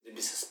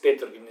bi se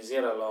spet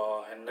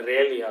organiziralo en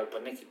rally ali pa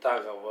nekaj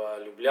takega v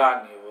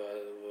Ljubljani, v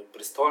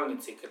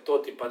prestolnici, ker to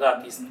ti pa da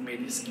tisti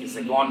medijski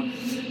zagon.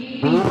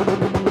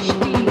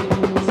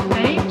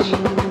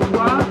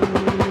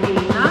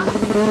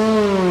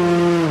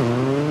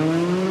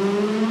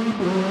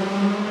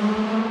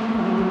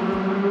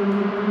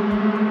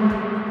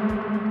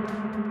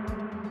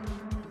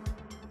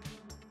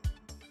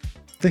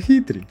 Ste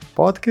hitri,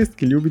 podcast,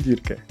 ki ljubi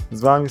dirke.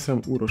 Z vami sem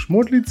Uroš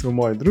Modlic, v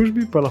moji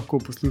družbi pa lahko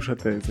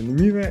poslušate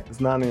zanimive,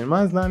 znane in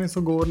manj znane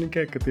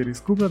sogovornike, katerih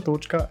skupna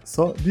točka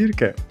so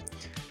dirke.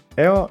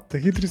 Evo, te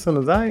hitri so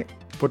nazaj,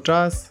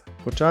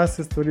 počas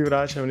se stvari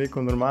vračajo v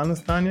neko normalno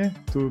stanje,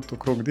 tudi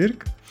okrog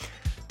dirk.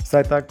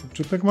 Vsaj tak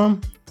občutek imam.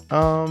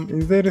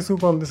 In zdaj res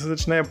upam, da se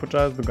začnejo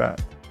počas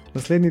dogajati.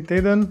 Naslednji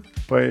teden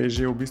pa je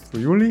že v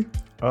bistvu julij.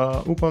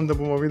 Upam, da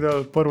bomo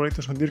videli prvo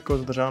letošnjo dirko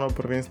za državno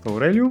prvenstvo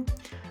v reliju.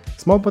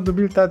 Smo pa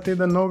dobili ta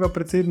teden novega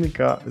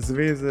predsednika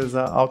Zveze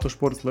za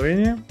avtošport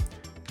Slovenije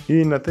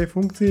in na tej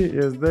funkciji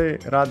je zdaj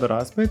Rado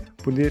Raspet,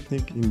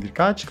 podjetnik in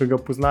dirkač, ki ga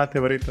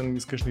poznate verjetno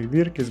iz kakšnih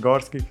dirk, iz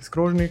gorskih, iz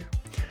krožnih.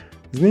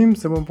 Z njim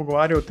se bom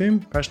pogovarjal o tem,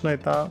 kakšna je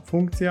ta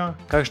funkcija,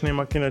 kakšne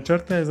ima kje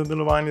načrte za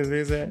delovanje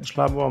zveze,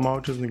 šla bova malo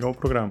čez njegov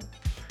program.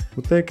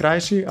 V tej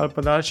krajši ali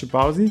pa daljši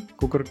pauzi,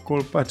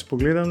 kakorkoli pač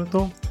pogledam na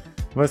to,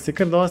 vas je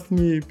kar dosti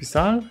mi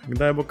pisali,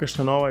 kdaj bo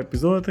kakšna nova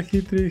epizoda teh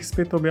hitrih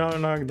spet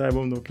objavljena, kdaj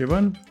bom dal kje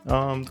ven.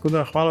 Tako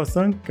da hvala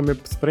vsem, ki me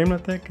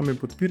spremljate, ki me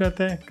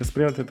podpirate, ki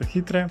spremljate teh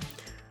hitre.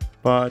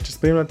 Pa če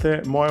spremljate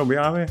moje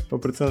objave, pa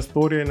predvsem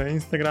storije na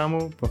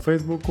Instagramu, pa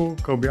Facebooku,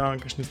 ko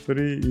objavljam kakšne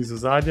stvari iz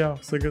ozadja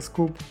vsega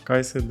skup,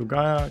 kaj se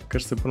dogaja,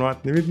 ker se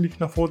ponovadi ne vidim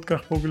na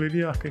fotkah po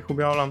galerijah, ki jih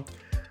objavljam.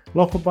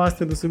 Lahko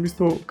opazite, da se v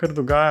bistvu kar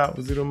dogaja,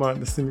 oziroma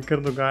da se mi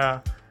kar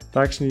dogaja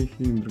takšnih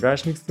in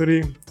drugačnih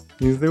stvari.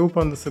 In zdaj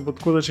upam, da se bo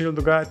tako začelo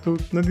dogajati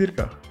tudi na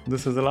dirkah, da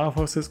se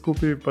zalafa vse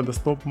skupaj, pa da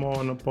stopimo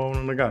na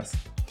polno na gas.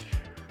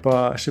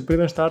 Pa še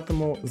preden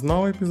štartamo z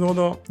novo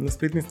epizodo, na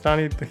spletni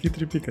strani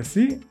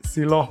tahitri.si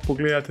si lahko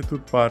pogledate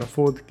tudi par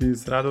fotk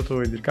iz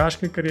Radotove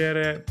dirkaške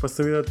kariere, pa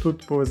seveda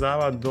tudi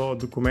povezava do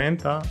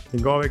dokumenta,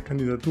 njegove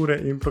kandidature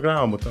in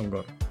programa bo tam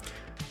gor.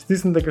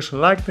 Stisnite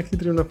kakšen like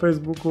Tahitrim na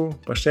Facebooku,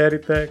 pa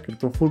šerite,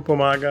 ker to ful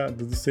pomaga,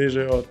 da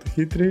dosežejo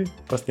Tahitri,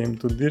 pa s tem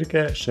tudi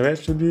dirke, še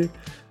več ljudi,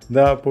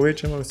 da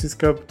povečamo vsi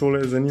skupaj tole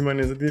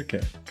zanimanje za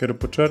dirke, ker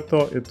po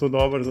črto je to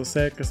dobro za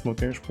vse, ki smo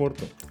v tem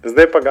športu.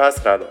 Zdaj pa gas,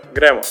 Rado,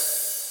 gremo!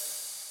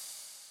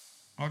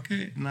 Ok,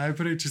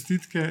 najprej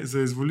čestitke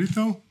za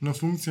izvolitev na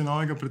funkcijo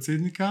novega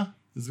predsednika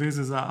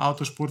Zveze za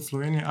avtošport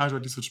Slovenije až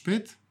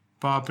 2005.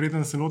 Pa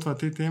preden se lotiva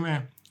te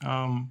teme,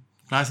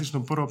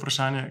 klasično prvo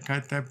vprašanje,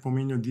 kaj te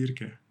pomenijo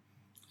dirke?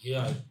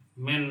 Ja,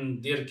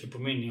 meni dirke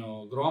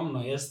pomenijo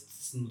ogromno. Jaz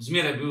sem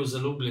zmeraj bil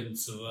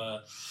zaljubljenec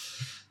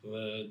v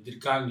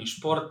dirkalni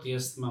šport.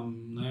 Jaz imam,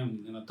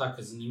 ena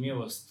taka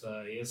zanimivost.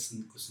 Jaz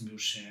sem, ko sem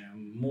bil še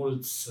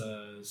mulc,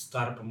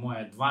 star pa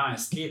moje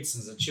 12 let,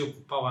 sem začel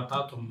kupavati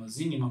avto v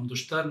magazini, imam do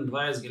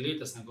 24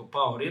 leta, sem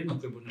kupaval redno,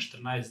 ko je bil na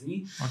 14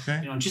 dni. Okay.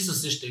 In imam čisto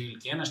vse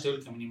številke, ena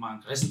številka mi ni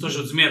manjkala. Jaz sem to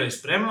že od zmeraj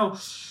spremljal.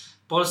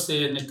 Pol se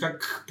je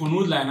nekako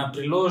ponudila ena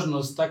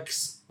priložnost, tak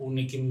v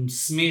nekem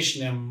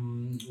smešnem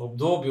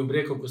obdobju,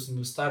 ko sem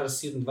bil star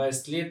 27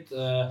 let,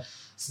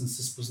 sem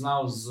se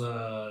spoznal z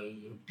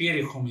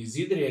Pirihom iz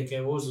Idrije, ki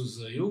je vozil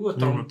z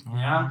Jugotom.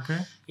 Ja.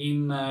 Okay.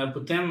 In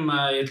potem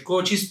je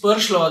tako čisto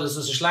prišlo, da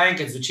so se šla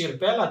enkrat zvečer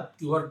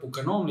pelati, gor po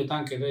Kanomlji,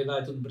 tam, kjer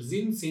je tudi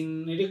brzinc,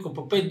 in je rekel,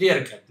 pa pej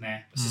dirkat, ne.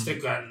 Pa sem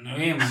rekel, ne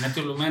vem, ne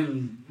to je bilo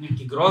meni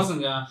nekaj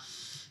groznega.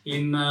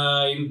 In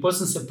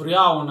potem sem se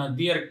prijavil na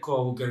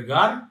dirko v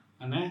Grgar,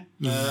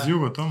 z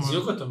Jugotom,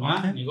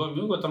 okay. Ja, njegovim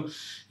Jugotom.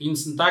 In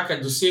sem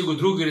takrat dosegel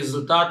drugi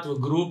rezultat v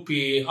grupi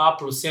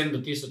A+N do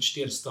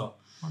 1400.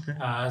 Okay.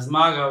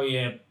 Zmagal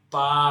je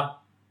pa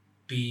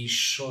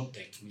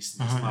Pišotek, mislim,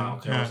 da zmagal.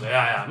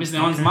 Ja.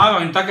 Mislim, da on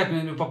zmagal in takrat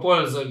mi je pa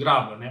pol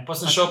zagrabil. Pa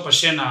sem šel pa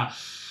še na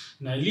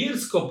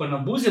Ilirsko, pa na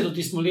Buzjetu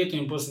tismo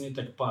letu in potem sem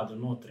itak padel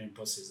noter in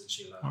potem se je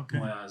začela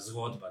moja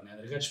zgodba.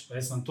 Drugače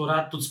pa jaz sem to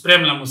rad, tudi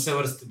spremljam vse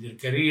vrste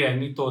dirkarije,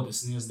 ni to, da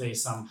sem jaz zdaj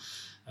sam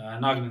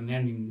nagnen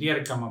enim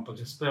dirkam, ampak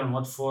spremljam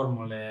od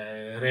formule,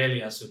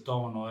 relija,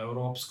 svetovno,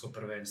 evropsko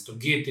prvenstvo,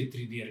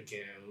 GT3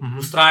 dirke,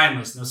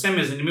 ustrajnost, vse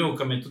me je zanimivo,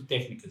 kam je tudi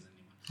tehnika zanimiva.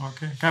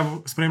 Okay. Kaj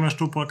spremljaš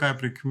tu pa kaj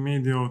prek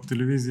medijev,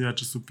 televizija,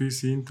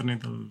 časopisi,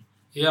 internet?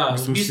 Ja,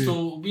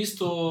 v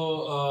bistvu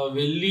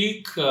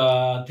veliko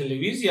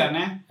televizija,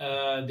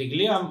 da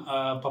gledam,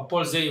 pa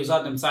pol zdaj v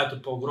zadnjem cajtu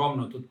pa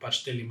ogromno tudi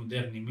pač teli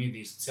moderni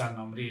mediji,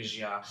 socialna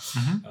omrežja,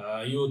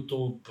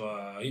 YouTube,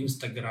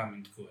 Instagram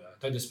in tako.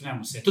 Tako da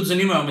spremljamo vse. Tudi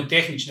zanimajo me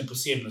tehnične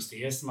posebnosti.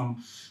 Jaz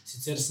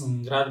sicer sem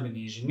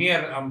gradbeni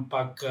inženir,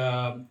 ampak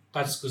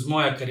pač skozi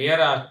moja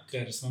kariera,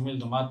 ker smo imeli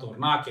doma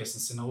tovornjake,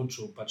 sem se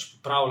naučil pač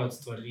popravljati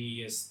stvari,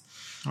 jaz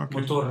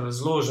motor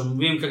razložim,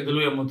 vem, kako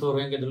deluje motor,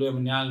 vem, kako deluje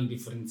menjalni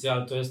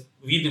diferencial, to jaz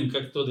vidim,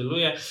 kako to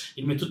deluje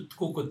in me tudi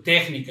tako kot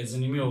tehnika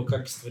zanimivo,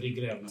 kakšne stvari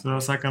grejo.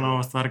 Vsaka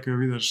nova stvar, ki jo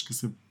vidiš, ki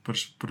se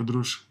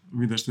pridružiš,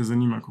 vidiš, te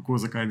zanima, kako,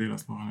 zakaj dela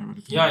sploh.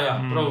 Ja,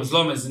 prav,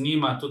 zelo me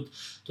zanima,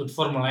 tudi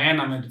Formula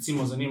 1 me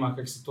recimo zanima,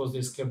 kako se to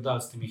zdaj skrb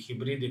dal s temi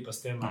hibridi, pa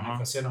s tem,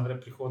 pa se eno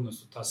gre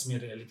prihodnost v ta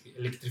smer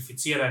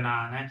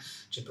elektrificirana, ne,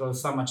 čeprav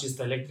sama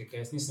čista elektrika,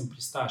 jaz nisem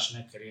pristaš,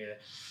 ne,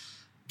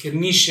 ker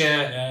ni še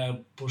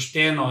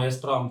pošteno, jaz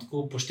pravim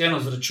tako, pošteno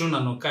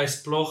zračunano, kaj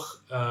sploh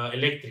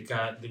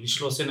elektrika, da bi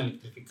šlo vse na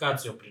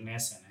elektrifikacijo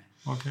prinese.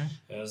 Okay.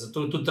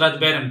 Zato tudi rad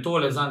berem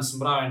tole, zanj sem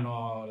bral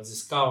eno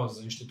raziskavo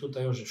z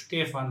inštituta Jožef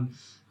Štefan,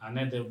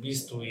 da je v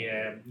bistvu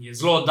je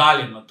zelo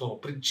oddaljeno to,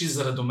 čisto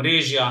zaradi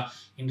omrežja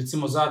in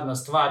recimo zadnja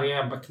stvar je,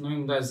 ampak ne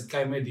vem,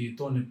 zakaj mediji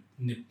to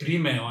ne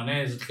primejo,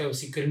 zakaj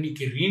vsi kar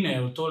nekaj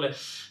rinejo v tole,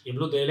 je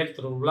bilo, da je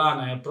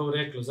Elektroljubljana je prav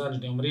reklo zadnje,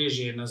 da je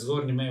omrežje na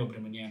zgornji meji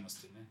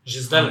obremenjenosti.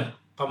 Že zdaj,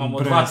 pa imamo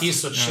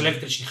 2000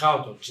 električnih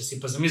avtov, če si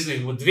pa zamislili,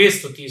 da bo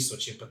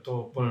 200,000, je pa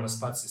to pol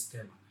razpad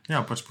sistema.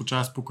 Ja, pač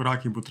počasi po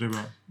korakih bo treba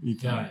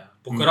iti. Ja,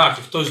 po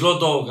korakih, to je zelo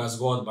dolga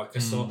zgodba,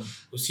 ker so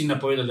vsi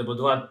napovedali, da bo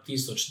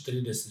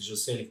 2030 že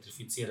vse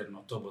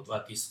elektrificirano, to bo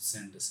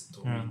 2070,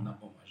 to ne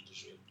bomo več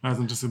doživeli.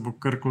 Razen, če se bo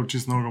karkoli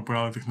čisto novo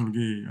pojavilo v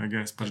tehnologiji,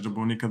 pač, da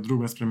bo neka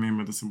druga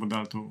sprememba, da se bo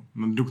dal to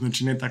na drug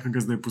način, ne tako,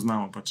 ga zdaj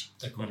poznamo. Pač.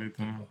 Tako,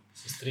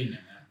 se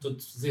strinjam. Tudi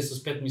zdaj so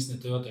spet, mislim,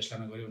 Toyota je šla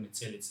na gorivne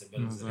celice,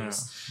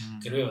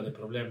 ker vejo, da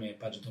problem je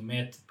pač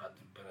domet, pa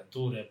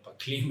temperature, pa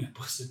klime,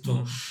 pa vse to.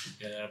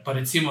 Pa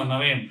recimo, ne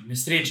vem,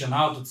 nesreča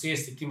na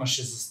avtocesti, ti imaš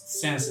še za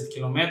 70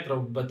 km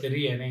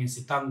baterije in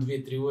si tam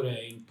 2-3 ure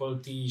in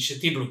pol še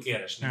ti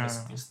blokiraš, da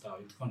se ti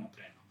stavi in tako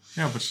naprej.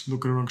 Ja, pač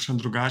dokaj je še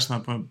drugačna,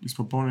 pa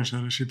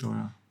izpopolnejša rešitev.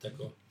 Ja.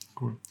 Tako.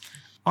 Cool.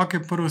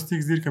 Ok, prvo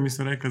stik z dirkami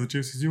sem rekel,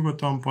 začel si z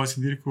Jugotom, pa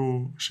si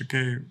dirkal še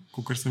kaj,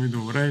 kakor sem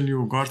videl v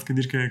Railju, gorske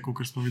dirke,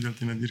 kakor smo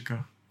videli na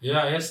dirkah.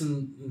 Ja, jaz sem,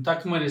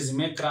 tak moj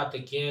rezime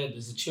kratek je,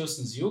 da začel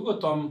sem z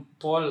Jugotom,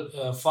 pol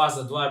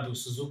faza 2 je bil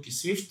Suzuki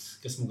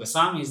Swift, ki smo ga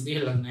sami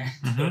izdelali,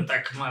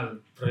 tak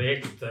mal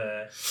projekt,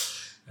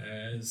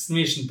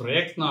 smešen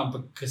projekt, no,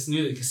 ampak ki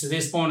se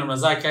zdaj spomnim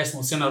nazaj, kaj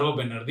smo vse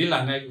narobe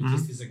naredili, v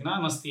tisti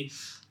zagnanosti.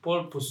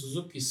 Pol po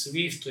Suzuki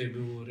Swiftu je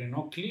bil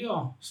Renault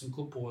Clio, sem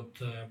kupil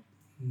od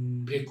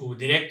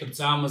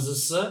direktorca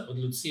AMZS, od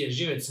Lucije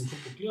Živec, sem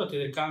kupil Clio, te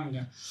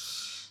dirkalnega.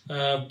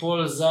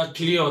 Pol za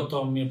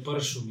Cliotom je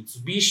prišel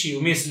Mitsubishi,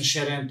 vmes sem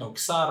še rental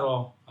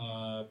Xaro,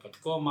 pa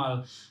tako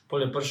mal,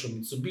 pol je prišel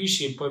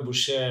Mitsubishi, pol je bil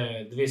še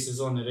 2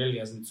 sezone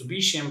relija z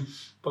Mitsubishijem,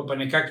 pol pa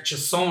nekako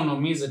časovno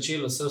mi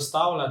začelo se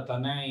ustavljati,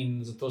 in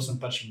zato sem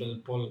pač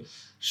pol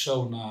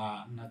šel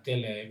na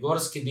tele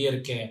gorske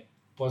dirke,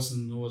 pol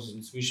sem vozil z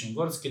Mitsubishijem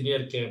gorske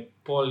dirke,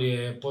 pol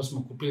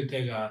smo kupili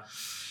tega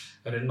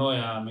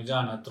Renaulta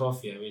Megana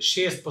Trofija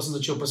V6, pa sem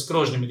začel pa s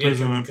krožnimi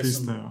dirkami, ker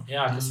sem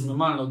me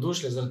malo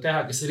navdušil zaradi tega,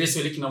 ker se res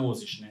veliko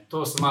navoziš.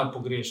 To sem malo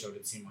pogrešal,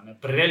 recimo.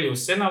 Pri reliju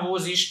vse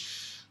navoziš,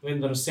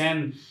 vendar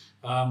vsem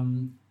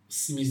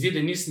se mi zdi,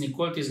 da nisem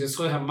nikoli tistega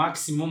svojega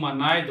maksimuma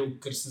najdel,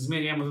 ker sem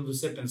zmeraj imel tudi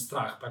vsepen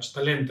strah, pač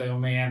talenta je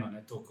omejeno,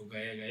 to, ko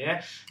ga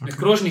je. Na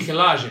krožnih je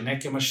lažje,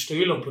 ker imaš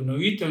število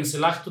ponovitev in se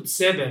lahko tudi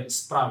sebe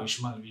spraviš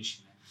malo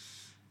višji.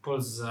 Pol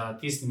za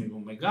tistim je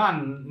bil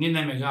Megan, ni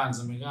ne Megan,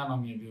 za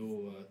Meganom je bil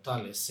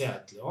tale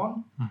Seat Leon.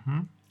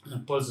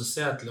 Pol za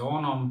Seat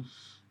Leonom,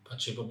 pa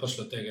če je pa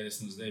prišlo tega, da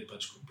sem zdaj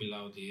pač kupil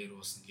Audi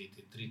R8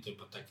 GT3, to je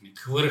pa tak nek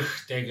vrh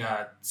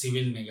tega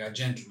civilnega,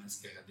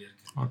 džentlmenskega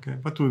dirka. Ok,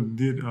 pa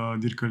tudi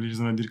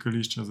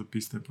dirkališča za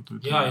piste.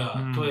 Ja,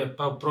 to je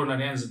pa prav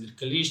narejen za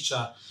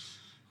dirkališča,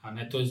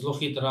 to je zelo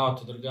hiter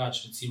avto,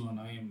 drugače, recimo,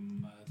 ne vem,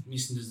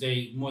 mislim, da zdaj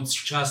moj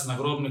čas na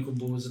Grobniku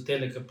bo za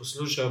tele, ki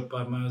poslušajo,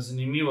 pa imajo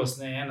zanimivost,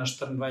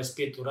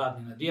 1:24:05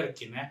 uradni na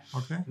dirki,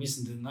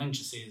 Mislim, da ne vem,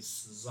 če se je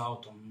z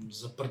avtom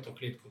zaprto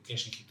kletko, kaj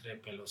še hitreje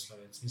pelje v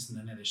Slovenc. Mislim,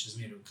 da ne, da je še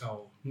zmeril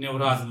kao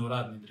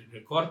neuradni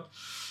rekord.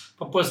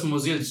 Pa pol smo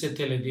vzeli vse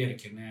tele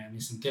dirke,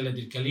 Mislim, tele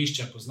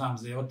dirkališča poznam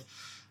zdaj od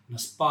na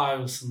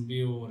Spaju sem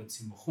bil,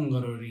 recimo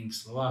Hungaroring,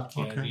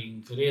 Slovakija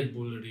Ring, Red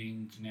Bull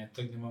Ring,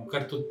 tako da imam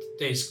kar tudi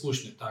te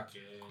izkušnje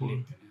take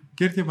lepe.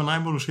 Kjer ti je pa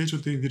najbolj všeč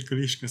od teh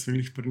dirkališč, ki so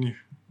glih pri njih?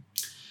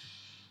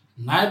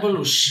 Najbolj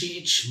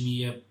všeč mi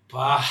je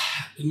pa,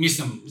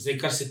 mislim, zdaj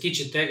kar se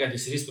tiče tega, da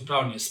si res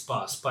pripravljen, je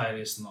Spa. Spa je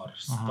res nor.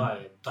 Spa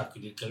je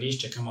tako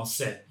dirkališče, ki ima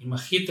vse. Ima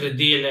hitre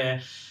dele,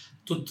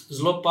 tudi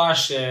zelo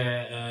paše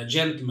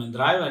gentleman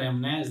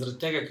driverjem, zaradi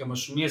tega, ker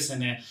imaš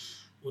vmesene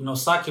na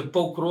vsake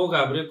pol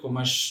kroga,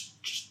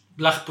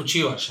 lahko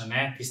počivaš,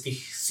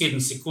 tistih 7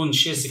 sekund,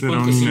 6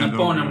 sekund, ki si na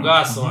polnem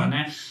gasu,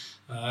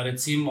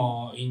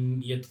 recimo, in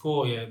je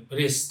tako, je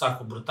res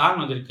tako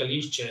brutalno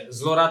dirkališče,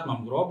 zelo rad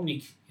imam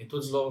Grobnik, je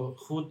tudi zelo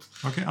hud.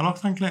 Ok, a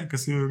lahko tam kle, ki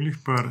si jo glih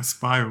pri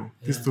Spaju,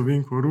 tisto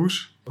vinko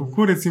Ruš,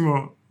 kako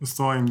recimo s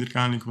tvojim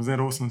dirkalnikom, z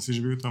R8 si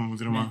že bil tam,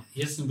 oziroma?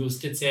 Ne, jaz sem bil s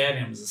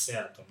TCR-jem za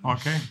Seatom.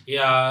 Ok.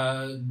 Ja,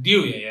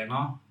 divje je,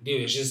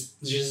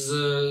 Že z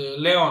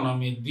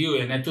Leonom je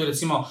divje, To je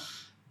recimo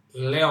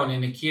Leon je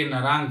nekje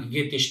na rang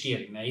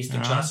GT4, iste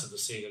čase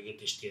dosega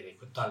GT4,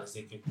 kot tale,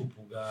 zdaj, ki je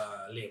kupil ga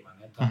Lema.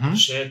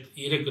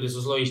 Je rekel, da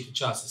so zelo isti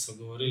čase, so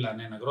govorila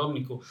na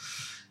Grobniku.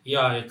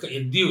 Ja,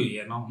 je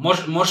divji, no.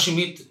 Moraš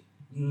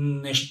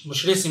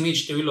res imeti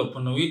število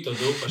ponovitev,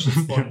 da upaš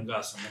s polnim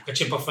gasom.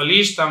 Če pa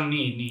fališ, tam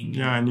ni.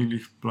 Ja, ni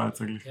glih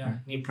placa.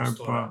 Ni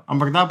prostora.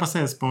 Ampak da pa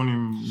se s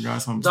polnim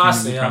gasom. Da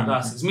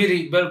se.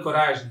 Zmeri veliko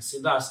ražni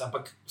si, da se.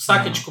 Ampak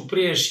vsakeč, ko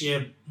priješ,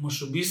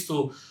 moraš v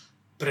bistvu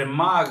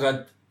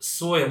premagati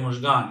svoje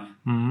možgane.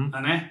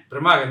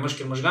 Premagati,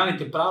 ker možgani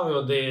ti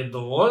pravijo, da je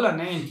dovolj,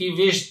 in ti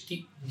veš,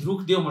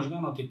 drug del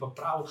možganov ti pa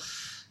pravi,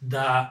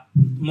 da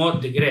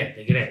gre,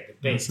 da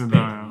pej.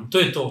 To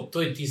je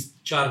to je tisti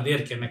čar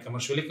dirke, nekaj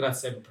moraš velikrat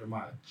sebe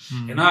premagati.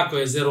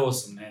 Enako je z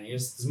R8.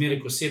 Jaz zmeraj,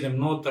 ko sedem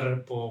noter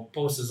po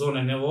pol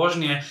sezone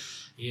nevožnje,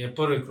 je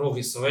prvi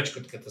krogi so več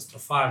kot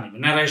katastrofalni.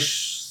 Ne reš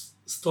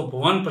stopo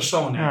ven pa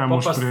šel,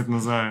 moraš spet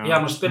nazaj.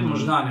 Moraš spet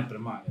možgane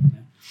premagati.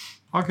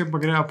 Ok, pa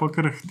greja pa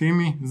kar k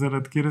temi,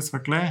 zaradi kjer sva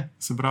kle,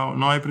 se pravi,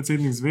 novi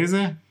predsednik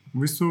zveze,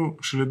 v bistvu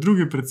šele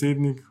drugi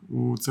predsednik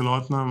v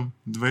celotnem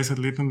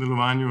 20-letnem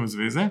delovanju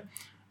zveze.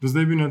 Do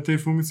zdaj bi na tej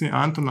funkciji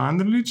Anton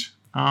Anderlič.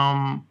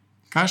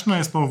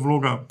 Kakšna je sploh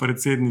vloga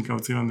predsednika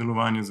v celem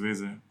delovanju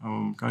zveze?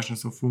 Kakšne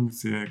so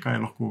funkcije,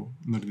 kaj lahko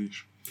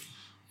narediš?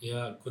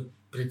 Ja, kot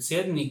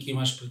predsednik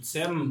imaš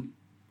predvsem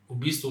v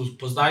bistvu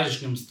po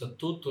zdajšnjem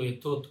statutu je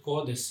to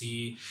tako, da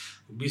si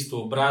v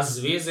bistvu obraz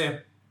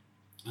zveze.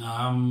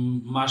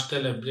 Imaš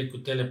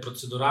tele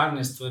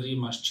proceduralne stvari,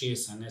 imaš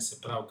česa,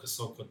 se pravi, ki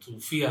so kot v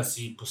FIA,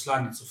 si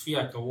poslanec v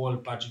FIA, ki voli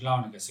pač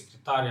glavnega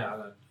sekretarja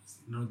ali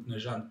trenutno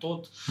Žan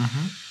Tot.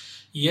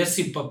 Jaz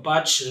si pa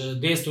pač,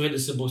 dejstvo je, da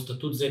se bo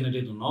statut zdaj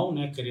naredil nov,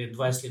 ker je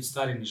 20 let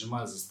star in je že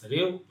malo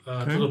zastarel.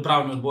 Tudi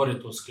upravni odbor je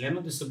to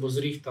sklenil, da se bo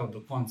zrihtal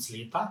do konca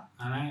leta.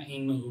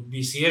 In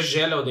bi si jaz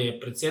želel, da je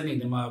predsednik,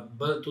 da ima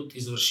bolj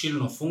tudi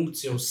izvršilno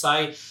funkcijo,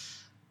 vsaj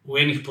v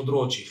enih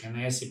področjih.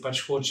 Jaz si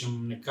pač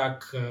hočem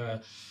nekako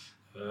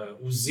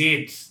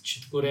vzeti,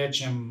 če tako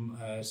rečem,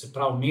 se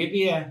pravi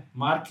medije,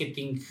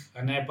 marketing,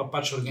 pa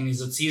pač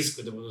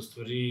organizacijsko, da bodo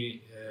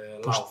stvari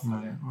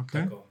laufale.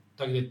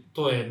 Tako da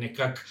to je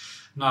nekako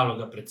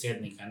naloga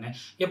predsednika.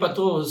 Je pa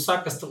to,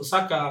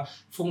 vsaka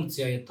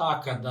funkcija je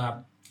taka,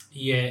 da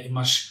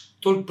imaš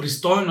toliko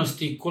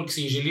pristojnosti, koliko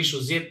si jih želiš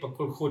vzeti, pa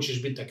koliko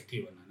hočeš biti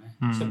aktiven.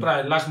 Se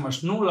pravi, lahko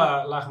imaš 0,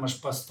 lahko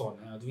imaš pa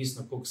 100,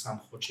 odvisno, koliko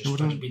sam hočeš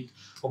pač biti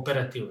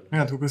operativen.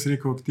 Ja, tukaj si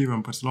rekel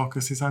aktiven, pač lahko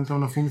si sam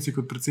tam na funkciji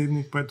kot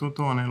predsednik, pa je to,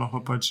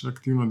 lahko pač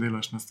aktivno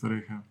delaš na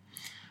stvareh.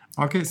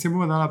 Ok, si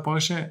bomo dala pol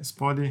še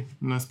spodaj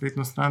na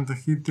spletno stran ta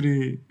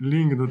hitri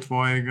link do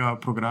tvojega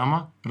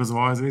programa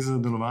razvoja zveze za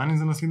delovanje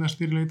za naslednja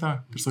 4 leta,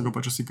 ker so ga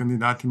pač vsi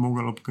kandidati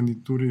mogli ob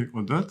kandidaturi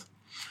oddati.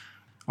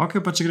 Ok,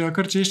 pa če grejo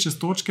kar čez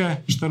točke,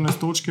 14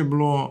 točke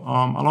bilo,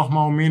 lahko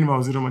malo omeniva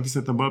oziroma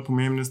tiste ta bolj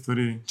pomembne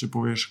stvari, če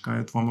poveš, kaj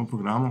je v tvojem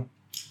programu.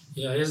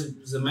 Ja,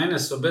 za mene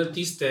so bolj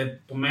tiste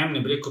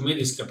pomembne,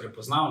 medijska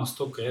prepoznavnost,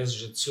 to, kar jaz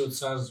že cel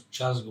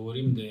čas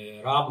govorim, da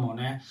je rabimo,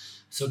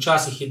 se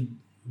včasih je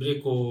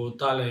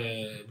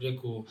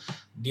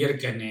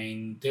dirkanje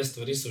in te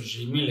stvari so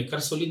že imeli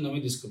kar solidno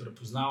medijsko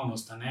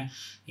prepoznavnost,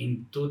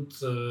 in tudi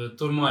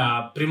to je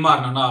moja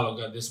primarna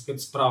naloga, da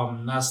spet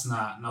spravim nas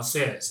na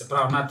vse, se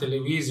pravi na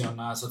televizijo,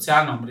 na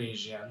socialno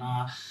mrežje,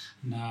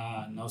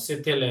 na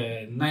vse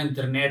tele, na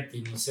internet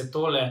in vse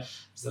tole,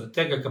 zaradi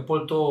tega,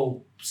 kapol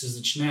to se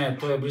začne,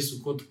 to je v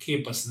bistvu kot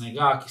kepa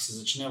snega, ki se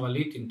začne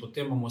valiti in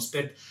potem bomo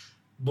spet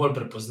bolj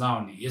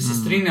prepoznavni. Jaz se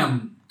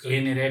strinjam, ko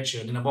eni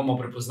rečejo, da ne bomo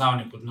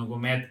prepoznavni kot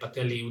nogomet, pa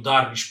teli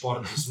udarni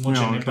športi,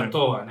 smučanje pa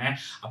to,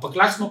 ampak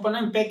lahko smo pa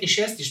 5.,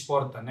 6.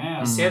 športa,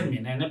 7.,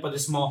 ne pa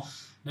da smo,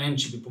 ne vem,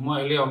 če bi po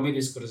moje Leo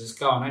medijsko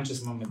raziskal, ne vem, če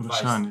smo med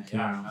 20,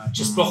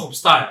 če sploh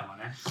obstajamo.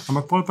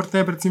 Ampak pol pri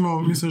tebi, recimo,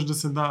 misliš, da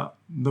se da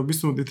v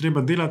bistvu je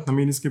treba delati na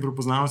medijski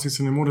prepoznavnosti,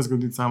 se ne more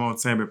zgoditi samo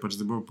od sebe, pač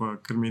da bo pa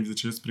kar mediji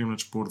začeli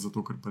spremljati šport,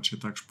 zato ker pač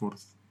je tak šport.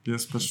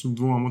 Jaz pač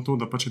dvomam v to,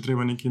 da pač je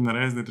treba nekaj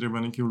narediti, da je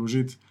treba nekaj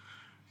vložiti,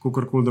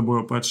 kakorkoli, da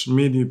bojo pač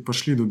mediji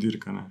prišli do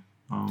dirka.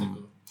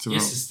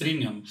 Jaz se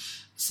strinjam,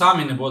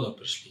 sami ne bodo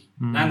prišli.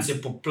 Danes je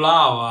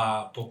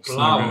poplava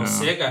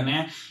vsega,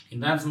 in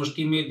danes moraš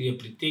ti medije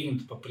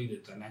pritegniti, pa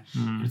pridete.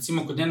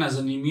 Recimo, kot ena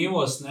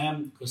zanimivost,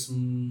 ko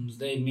sem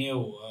zdaj imel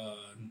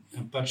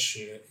pač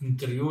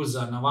intervju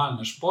za Naval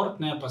na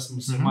šport, pa smo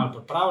se malo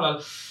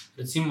pripravljali,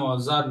 recimo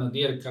zadnja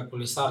dirka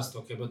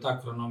kolesarstva, ki je bil ta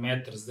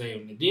kronometer zdaj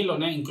v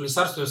nedeljo, in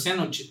kolesarstvo je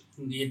vseeno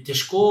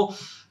težko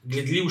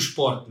gledljiv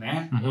šport,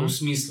 v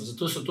smislu,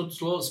 zato so tudi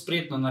zelo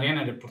spretno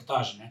narejene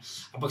reportaže,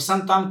 ampak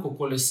sam tam, ko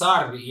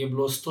kolesar, je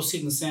bilo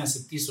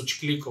 177,000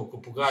 klikov,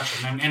 ko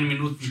Pogačar, en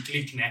minutni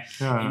klik,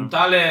 in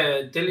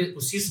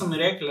vsi so mi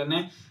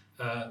rekli,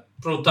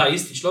 prav ta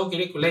isti človek je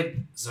rekel,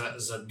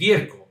 za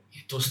dirko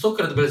je to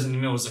 100-krat bolj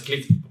zanimivo za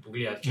klikniti po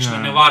pogledati, kakšna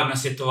nevarna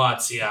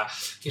situacija,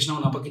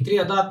 ampak je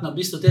treba dati na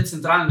bistvu te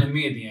centralne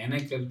medije,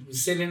 ne? Ker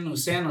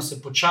vseeno se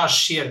počasi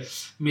širi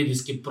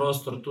medijski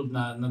prostor tudi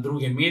na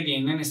druge medije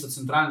in eni so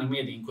centralni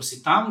mediji. In ko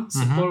si tam,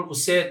 se pol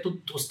vse,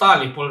 tudi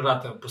ostali pol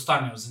rata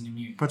postanejo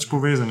zanimivi. Pač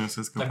povezani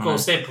vse skupaj. Tako,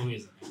 vse je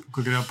povezano.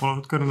 Ko gre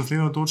pol kar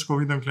naslednjo točko,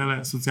 vidim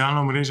tukaj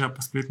socialna omrežja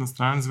pa spletna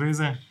stran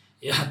zveze.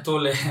 Ja,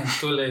 tole,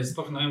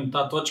 sploh ne vem,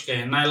 ta točka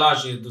je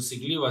najlažje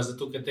dosegljiva,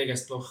 zato ker tega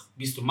sploh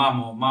v bistvu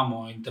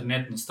imamo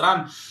internetno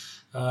stran.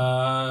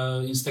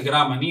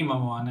 Instagrama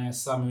nimamo, ne,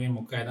 sami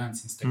vemo, kaj je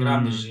danes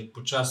Instagram, je že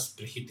počasi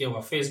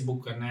prehiteva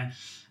Facebooka, ne.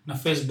 Na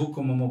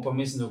Facebooku imamo pa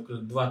mislim,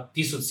 da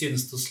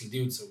 2700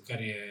 sledilcev,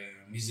 kar je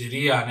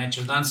mizerija, ne.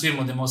 Če danes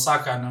vemo, da ima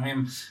vsaka, ne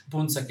vem,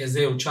 punca, ki je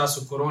zdaj v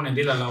času korone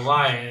delala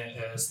vaje,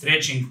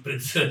 stretching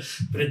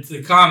pred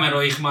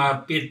kamero, jih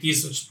ima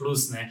 5000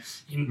 plus, ne.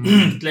 In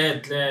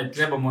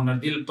tle bomo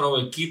naredili prav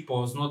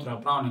ekipo znotraj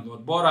upravnega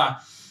odbora,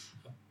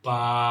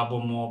 pa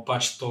bomo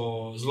pač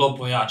to zelo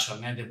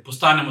pojačali, ne, da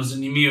postanemo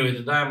zanimivi,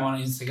 da dajemo na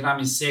Instagram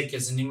izseke,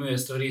 zanimive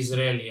stvari iz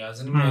relija,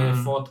 zanimive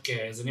fotke,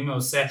 zanimive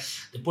vse,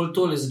 da pol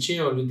tole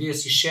začejo ljudje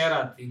si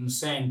šerati in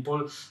vse in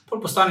pol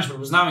postaneš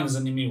prepoznaven in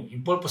zanimiv.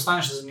 In pol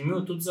postaneš zanimiv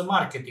tudi za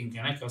marketing,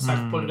 ne, ker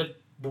vsak pol let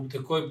bo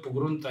takoj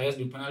pogrunta, jaz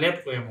bi pa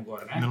nalepko jemo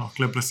gor, ne. Da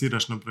lahko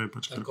plasiraš naprej,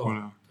 pač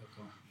karkoli.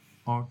 Tako.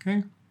 Ok.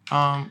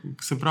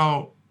 Se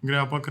pravi,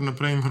 grejo pa kar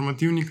naprej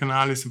informativni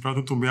kanali, se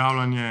pravi tudi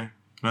objavljanje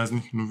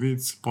raznih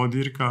novic po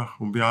dirkah,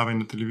 objave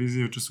na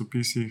televiziji, v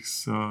časopisih,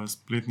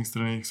 spletnih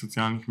straneh,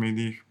 socialnih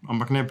medijih,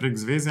 ampak ne prek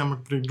zveze,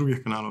 ampak prek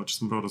drugih kanalov,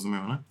 če sem prav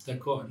razumel, ne?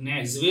 Tako,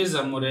 ne,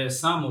 zveza mora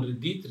samo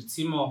urediti,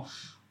 recimo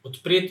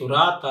odpreti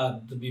vrata,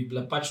 da bi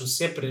bila pač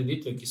vse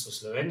prireditve, ki so v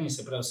Sloveniji,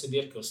 se pravi vse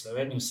dirke v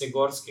Sloveniji, vse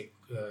gorske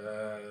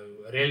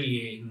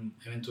relije in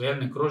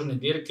eventualne krožne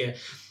dirke,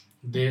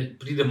 da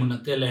pridemo na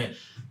tele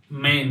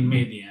main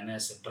medije, ne,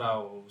 se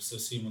pravi,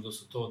 vsi vemo, da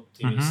so to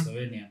TV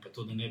Slovenije, pa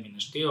to, da ne bi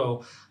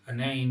našteval,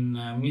 ne, in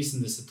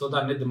mislim, da se to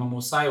da, ne, da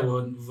imamo vsaj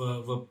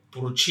v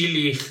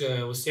poročilih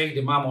vseh, da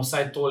imamo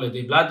vsaj tole, da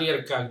je bila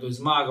dirka, kdo je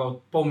zmagal,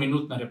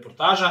 polminutna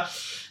reportaža.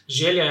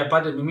 Želja je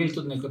pa, da bi imeli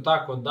tudi neko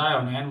tako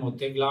oddajo na enem od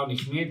teh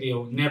glavnih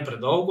medijev, ne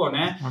predolgo,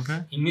 ne,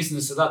 in mislim,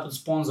 da se da tudi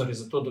sponzorji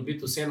za to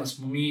dobiti, vseeno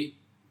smo mi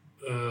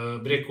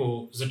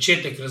rekel,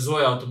 začetek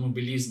razvoja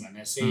avtomobilizma,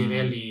 ne, sej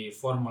rally,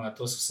 formula,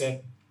 to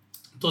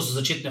so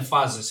začetne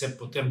faze, se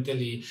potem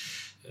teli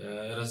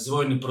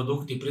razvojni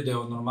produkti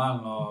pridejo v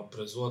normalno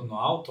proizvodno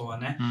avto,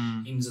 ne,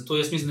 in zato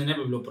jaz mislim, da ne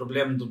bi bilo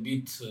problem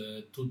dobiti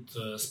tudi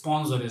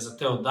sponzorje za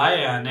te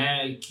oddaje, ne,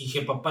 ki jih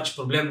je pa pač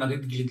problem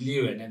narediti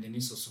gledljive, ne, da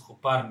niso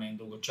suhoparne in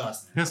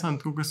dolgočasne. Jaz sem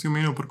tako, ko si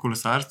omenil pri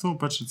kolesarstvu,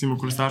 pač recimo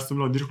kolesarstvo je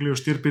bilo dirkali v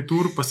 4-5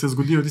 ur, pa se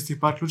zgodijo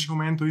tistih par ključnih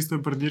momentov, isto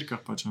je pri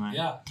dirkah, pač, ne.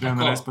 Ja, treba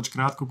narediti pač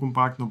kratko,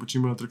 kompaktno, pa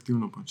čim bolj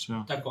atraktivno, pač,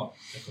 ja. Tako,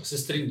 se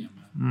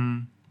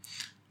strinjam.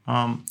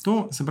 To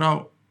se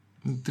pravi,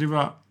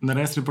 treba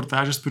narediti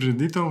reportaže s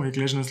prireditev,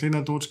 je že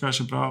naslednja točka,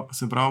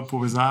 se pravi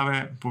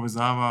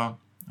povezava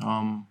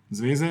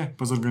zveze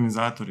pa z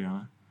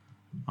organizatorja.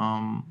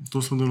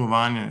 To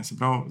sodelovanje, se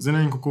pravi, zdaj ne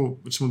vem, kako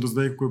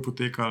je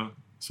potekalo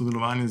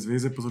sodelovanje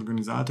zveze pa z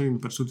organizatorji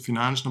in pač tudi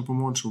finančna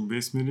pomoč v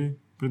obe smeri,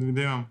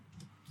 predvidevam.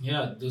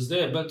 Ja, do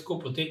zdaj je bilo tako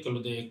potekalo,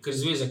 da je kar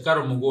zveza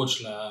kar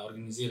omogočila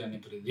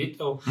organiziranje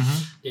prireditev,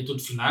 da je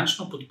tudi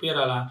finančno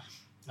podpirala.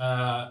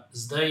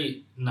 Zdaj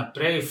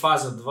naprej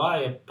faza 2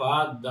 je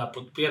pa, da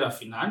podpira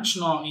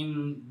finančno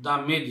in da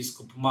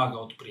medijsko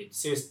pomaga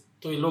odpreti.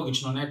 To je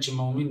logično, ne, če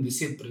imamo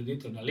 10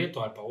 prireditev na leto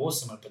ali pa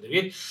 8 ali pa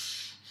 9,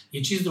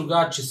 je čisto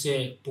drugače, če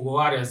se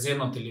pogovarja z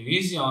eno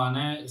televizijo,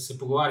 ne, se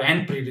pogovarja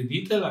en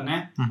prireditelj, ne,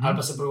 ali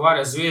pa se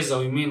pogovarja zveza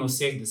v imenu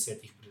vseh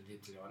 10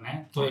 prirediteljev.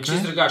 Ne. To je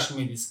čisto drugačen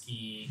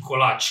medijski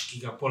kolač, ki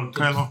ga pol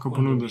tudi lahko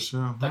ponudiš.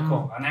 Ja.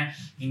 Tako, ne.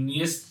 In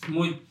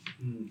moj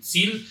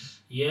cilj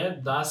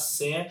je, da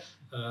se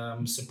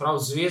pravi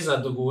zveza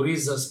dogovori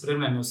za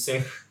spremljanje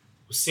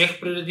vseh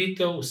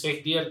prireditev,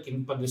 vseh dirk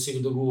in pa da se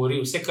dogovori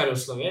vse, kar je v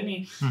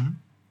Sloveniji,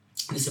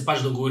 da se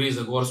pač dogovori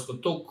za gorsko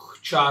toliko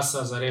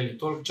časa, za rally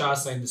toliko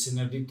časa in da se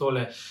naredi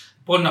tole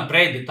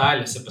naprej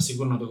detajle, se pa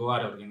sigurno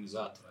dogovarja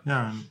organizator.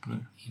 Ja,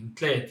 in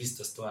tle je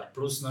tista stvar.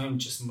 Plus, ne vem,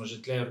 če smo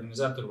že tle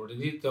organizator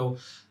ureditev,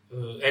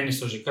 eni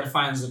so že kar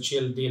fajn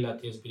začeli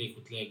delati, jaz bi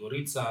rekel, tle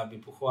Gorica, bi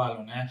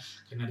pohvalil, ne,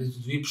 ker naredi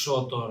tudi VIP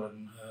šotor.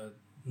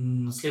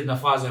 Naslednja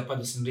faza je pa,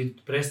 da se naredi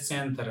tudi press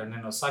center, ne,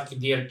 na vsaki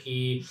dirki,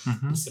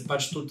 da se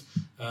pač tudi,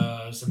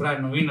 se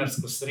pravi,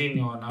 novinarsko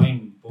srednjo, ne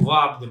vem,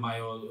 povab, da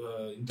imajo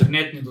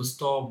internetni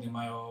dostop, da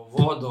imajo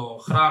vodo,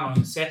 hrano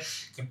in vse,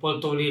 ker pol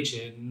to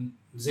vleče.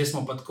 Zdaj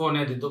smo pa tako,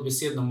 ne, da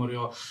dobesedno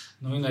morajo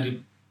novinarji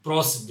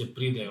prositi, da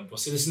pridejo. Da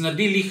se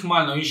naredi lih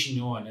malo na višji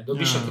nivo, ne,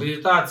 dobiš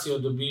akreditacijo,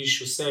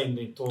 dobiš vse in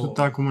da je to. Tudi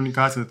ta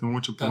komunikacija, da te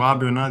mogoče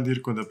povabijo na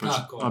dirko, da pač,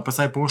 ali pa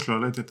saj pošljajo,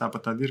 lejte,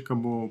 ta dirka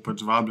bo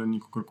pač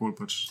vabljeni, kakorkoli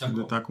pač, da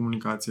je ta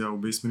komunikacija v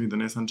obe smeri, da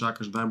ne samo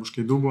čakaš, da boš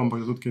kaj dobil,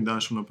 ampak da tudi kaj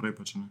daš vnaprej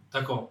pač, ne.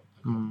 Tako.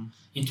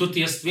 In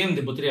tudi jaz vem,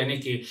 da bo treba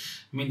nekaj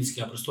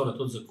medijskega prostora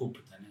tudi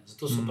zakupiti.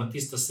 Zato so pa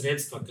tista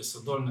sredstva, ki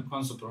so dol na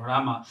koncu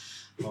programa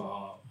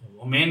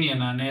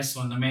omenjena, ne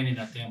so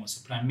namenjena temu,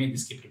 se pravi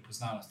medijski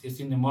prepoznavnosti. Jaz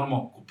ne moramo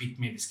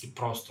kupiti medijski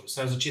prostor,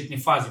 vsaj v začetni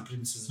fazi,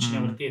 preden se začne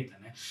vrteti.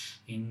 Ne?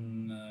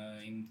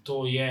 In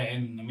to je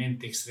en namen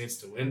teh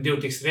sredstev. En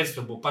del teh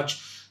sredstev bo pač,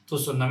 to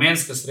so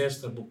namenska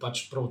sredstva, bo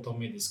pač prav to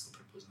medijsko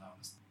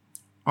prepoznavnost.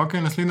 Ok,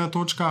 naslednja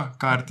točka,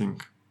 karting.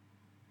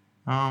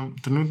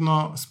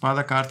 Trenutno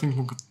spada karting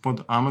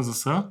pod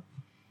AMZS.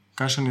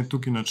 Kakšen je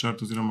tukaj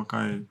načrt oziroma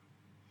kaj?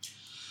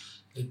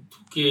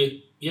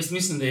 Tukaj, jaz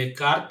mislim, da je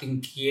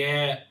karting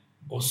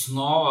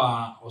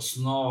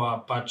osnova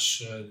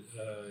pač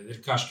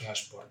dirkaškega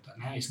športa.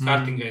 Ne? Iz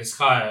kartinga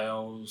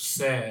izhajajo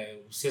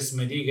vse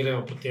smeri,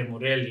 grejo potem v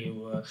reli,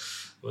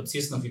 v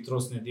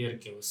cestno-hitrostne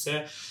dirke,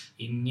 vse.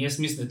 In jaz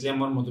mislim, da tle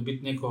moramo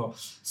dobiti neko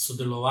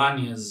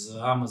sodelovanje z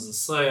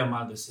AMZS-jem,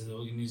 ali da se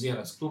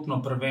organizira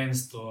skupno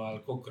prvenstvo ali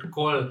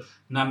kakorkoli.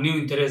 Nam ni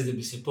v interes, da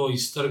bi se to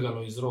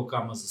iztrgalo iz rok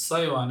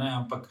AMZS-ju,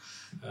 ampak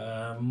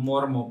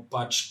moramo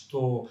pač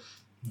to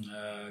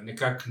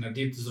nekako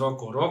narediti z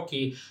roko v roki.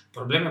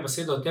 Problem je pa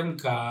seveda v tem,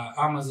 ker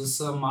AMZS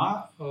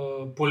ima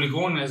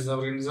poligone za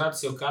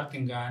organizacijo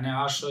kartinga,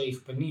 AŠ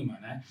jih pa nima.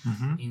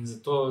 In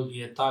zato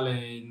je tale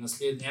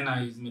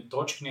ena izmed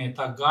točk, je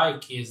ta gaj,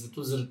 ki je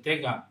zato zaradi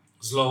tega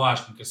zelo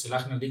važen, ker se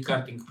lahko naredi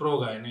karting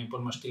proga in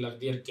potem imaš ti lahko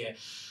dirke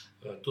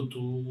tudi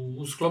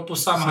v sklopu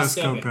sama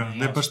sebe.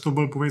 Da je pač to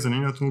bolj povezano,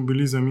 in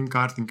avtomobilizem in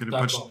karting, ker je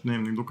pač,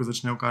 nekdo, ki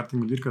začne v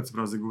kartingu dirkati, se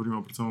pravi, zdaj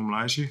govorimo predvsem o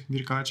mlajših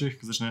dirkačih,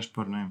 ki začneš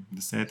pri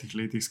 10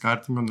 letih s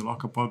kartingom, da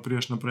lahko pol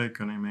priješ naprej,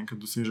 ker enkrat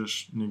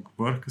dosežeš nek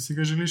vrh, ki si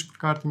ga želiš pri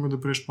kartingu, da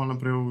priješ pol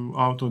naprej v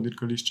avto,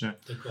 dirkališče,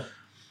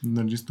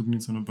 narediš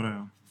stopnico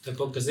naprej.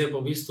 Tako, ker zdaj pa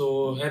v bistvu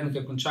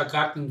enkrat konča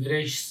karting,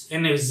 greš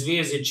ene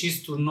zveze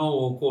čisto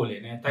novo okolje,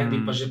 tak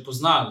bi pa že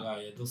poznal,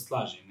 je dosti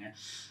lažje.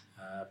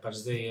 Pač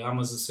zdaj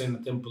AMZS je na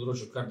tem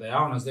področju kar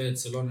dejavna, zdaj je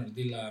celo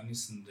naredila,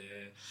 mislim, da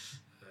je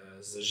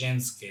za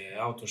ženske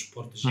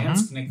avtošport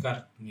žensk,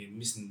 nekar,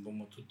 mislim,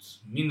 bomo tudi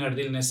mi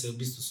naredili, se v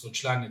bistvu so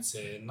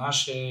članice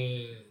naše,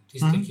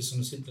 tiste, ki so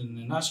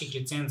nositelji naših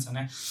licenc,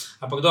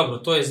 ampak dobro,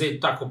 to je zdaj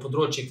tako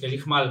področje, ki je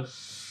jih malo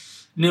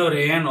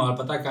neurejeno, ali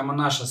pa taka ima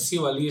naša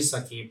siva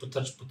lisa, ki je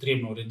pač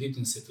potrebno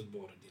urediti in se tudi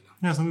bo uredila.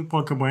 Ja, sem tudi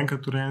pol, ko bo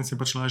enkrat urejen, se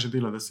pač lažje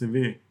dela, da se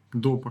ve,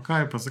 kdo pa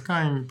kaj, pa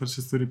zakaj in pač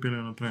se stvari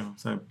peljejo naprej.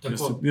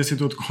 Jaz si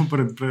to tako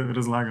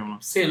razlagam.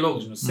 Vse je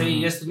logično.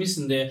 Jaz tudi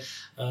mislim, da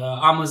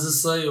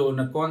AMZS-ju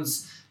na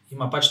koncu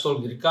ima pač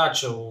toliko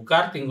dirkačev v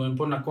kartingu in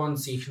po na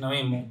koncu jih, ne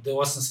vem, da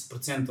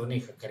 80%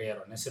 neha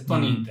kariero. Se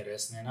to ni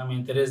interes. Nam je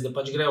interes, da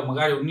pač grejo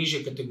magari v nižje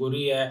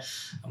kategorije,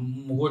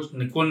 mogoče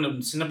nikoli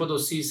se ne bodo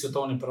vsi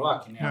svetovni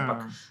prvaki,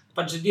 ampak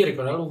pač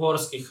direktor, ali v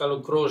gorskih, ali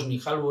v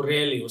krožnih, ali v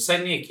reli,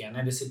 vsaj nekaj,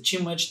 da se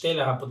čim več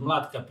telega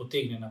podmladka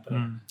potegne naprej.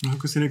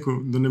 Kako si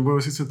rekel, da ne bojo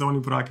vsi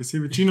svetovni prvaki.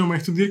 Večinoma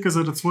jih tudi dirka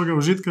zaradi svojega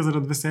užitka,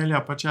 zaradi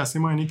veselja, pač se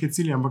imajo neke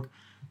cilje, ampak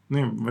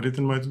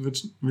verjetno imajo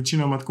tudi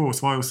večinoma tako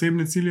svoje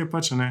osebne cilje,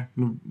 pač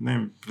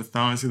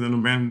predstavljam si, da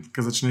noben,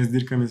 ki začne z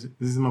dirkami,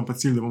 zdaj ima pa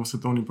cilj, da bom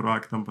svetovni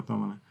prvak tam pa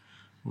tam,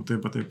 v tej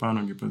pa tej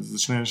panogi, pa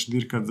začneš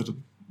dirkati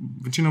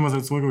večinoma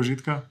zaradi svojega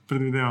užitka,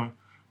 predvidevam,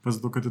 pa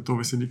zato, ker te to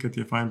veseli, ker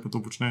ti je fajn, pa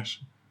to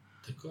počneš.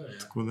 Tako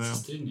je, se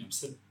strinjam.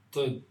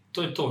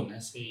 To je to.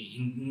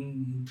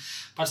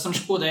 Pač sem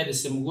škoda, da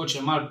se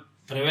mogoče malo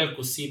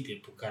preveliko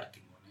sipje po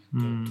kartingu.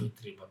 To je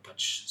treba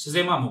pač.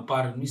 Zdaj imamo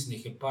mislim,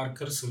 jih je par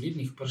kar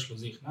solidnih prišlo,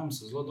 zdaj jih nam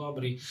so zelo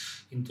dobri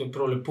in to je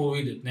prav lepo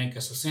videti,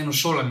 ker so vseeno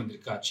šolani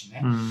dirkači.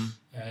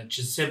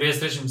 Če sebe jaz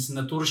rečem, sem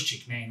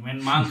naturščik in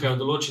meni manjkajo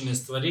določene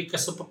stvari, ki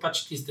so pa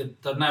pač tiste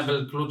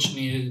najbolj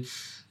ključni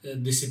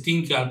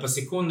desetinke ali pa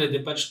sekunde,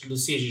 da pač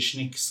dosežeš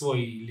nek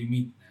svoj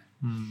limit.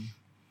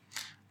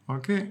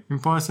 Ok, in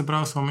pa se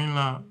pravi, smo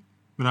omenila,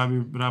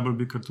 rabili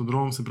bi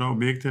kartodrom, se pravi,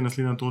 objekte,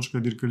 naslednja točka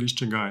je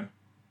dirkališče Gaj.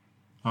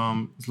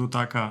 Zelo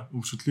taka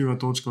občutljiva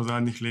točka v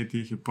zadnjih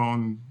letih, je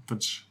poln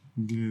pač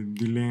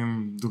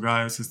dilem,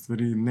 dogajajo se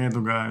stvari, ne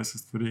dogajajo se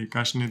stvari,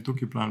 kakšen je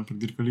tukaj plan pri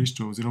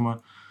dirkališču, oziroma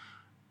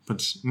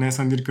pač ne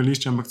samo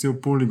dirkališče, ampak cel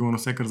poligon,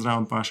 vse kar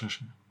zraven paša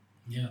še.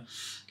 Ja,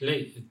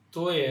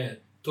 to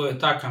je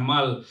taka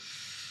mal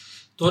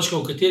točka,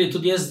 v kateri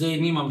tudi jaz zdaj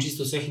nimam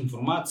čisto vseh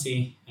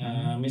informacij.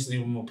 Mislim,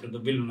 da bomo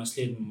pridobili v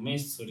naslednjem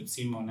mesecu,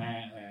 recimo,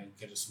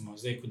 ker smo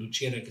zdaj kot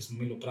včeraj, ker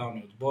smo imeli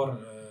upravni odbor,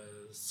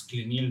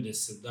 sklenili, da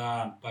se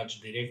da pač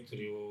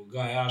direktorju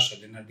Gajaša,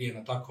 da naredi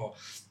eno tako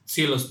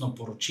celostno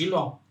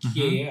poročilo,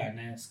 kje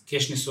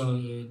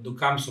je,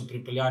 dokam so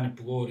pripeljani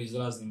pogovori z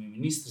raznimi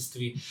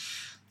ministrstvi.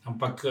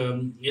 Ampak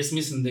jaz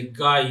mislim, da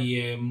Gaj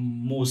je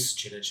mus,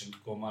 če rečem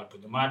tako malo po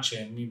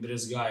domače, mi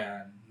brez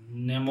Gaja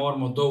ne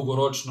moramo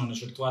dolgoročno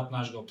načrtovati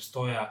našega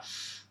obstoja,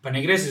 pa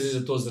ne gre se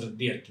za to zaradi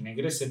dirk, ne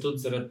gre se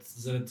tudi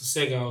zaradi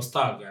vsega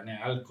ostalega,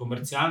 ali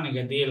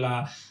komercialnega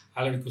dela,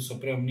 ali ko so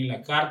prej omenila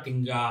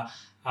kartinga,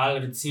 ali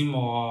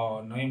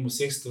recimo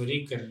vseh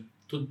stvari, ker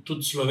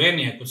tudi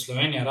Slovenija, kot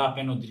Slovenija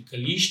rabi eno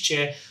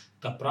dirkališče,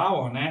 ta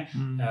pravo,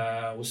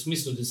 v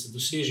smislu, da se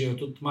dosežejo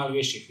tudi malo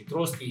večje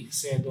hitrosti,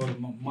 vse dol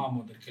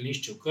imamo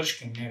dirkališče v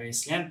Krškem, ne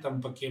res Lent,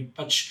 ampak je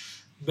pač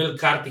bolj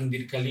karting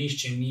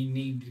dirkališče,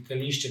 ni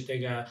dirkališče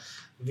tega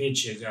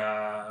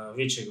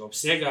večjega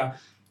obsega.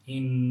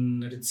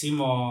 In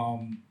recimo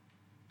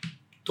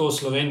to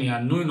Slovenija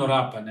nujno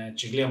rapa, ne?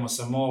 Če gledamo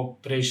samo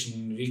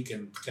prejšnji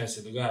vikend, kaj se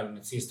je dogajalo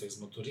na cestah z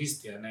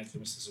motoristi, ki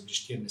mislim, so bili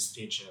 4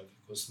 nesreče ali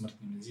kako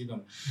smrtnim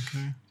izidom,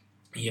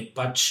 je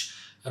pač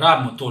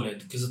rabimo tole.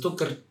 Zato,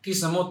 ker ti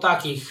samo v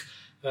takih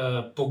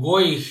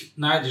pogojih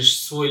najdeš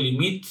svoj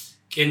limit,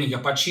 ker ga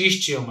pač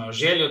iščejo, imajo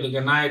željo, da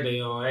ga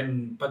najdejo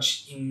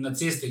in na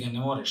cesti ga ne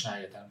moreš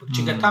najti.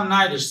 Če ga tam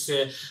najdeš,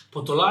 se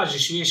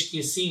potolažiš, veš,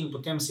 kje si in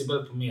potem si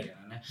bolj pomirjen.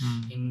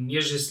 In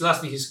jaz že z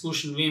lastnih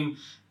izkušenj vem,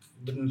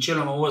 da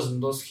načeloma vozim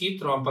dosti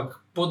hitro, ampak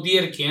po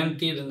dirki en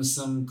teden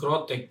sem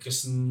krotek, ker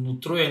sem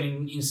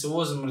utrujen in se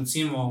vozim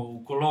recimo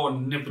v kolo,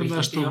 ne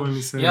prihvatijo.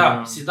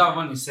 Ja, si dal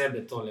ven iz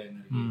sebe tole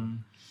energijo.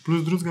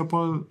 Plus drugega,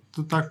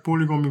 tudi tak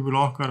poligon bi bil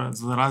lahko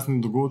za razne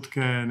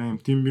dogodke,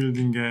 team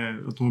buildinge,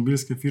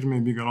 avtomobilske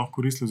firme bi ga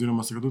lahko koristili,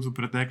 oziroma se ga tudi v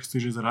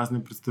preteklosti že za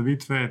razne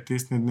predstavitve,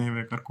 testne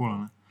dneve,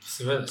 karkoli.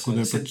 Seveda. Tako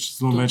da je pač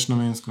zelo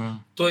večnamensko. Ja.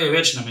 To je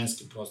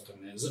večnamenski prostor.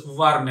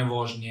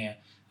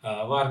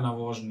 Varna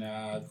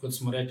vožnja, kot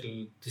smo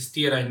rekli,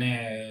 testiranje,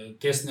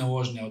 testne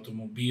vožnje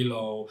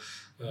avtomobilov,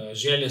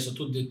 želje so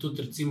tudi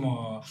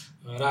recimo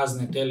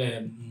razne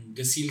tele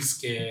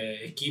gasilske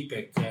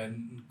ekipe,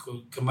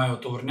 ki imajo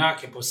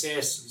tovornjake po vse,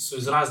 so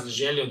izrazili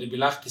željo, da bi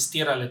lahko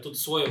testirali tudi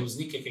svoje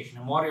voznike, ki jih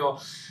ne morejo,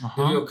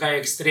 da vidijo, kaj je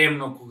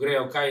ekstremno,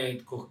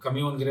 ko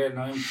kamion gre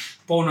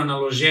polno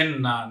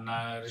naložen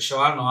na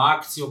reševalno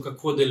akcijo,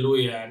 kako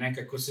deluje,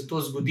 kako se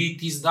to zgodi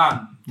tisti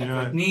dan,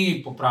 takrat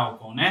ni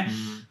popravkov.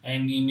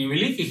 In je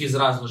velikih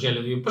izrazov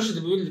željo, da bi prišli,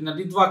 da bi videli,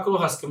 narediti 2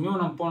 kruga s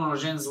kamionom, polno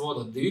naložen z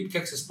vodo, da vidi,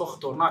 kako se sploh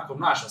tovornjak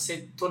obnaša.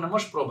 To ne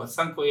moš probati,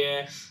 samo ko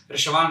je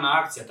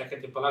reševalna akcija,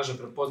 takrat je pa lažje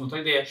prepozno.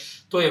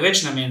 To je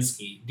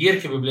večnamenski.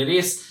 Dirke bi bile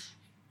res,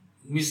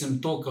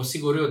 mislim to, ko vsi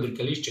govorijo o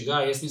dirkališče,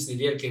 jaz mislim,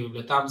 da dirke bi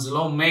bile tam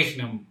zelo v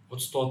majhnem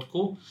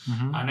odstotku,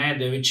 da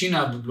je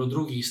večina bi bilo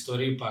drugih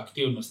stvari pa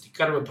aktivnosti,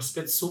 kar bi pa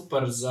spet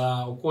super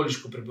za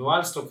okoliško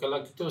prebivalstvo, ker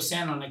to je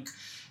vseeno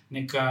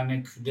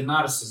nek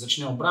denar se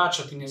začne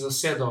obračati in je za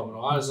vse dobro,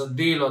 ali za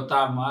delo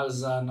tam, ali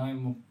za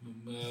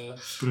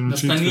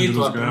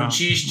nastanitva,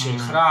 prenočišče,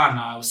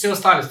 hrana, vse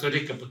ostale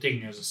stvari, ki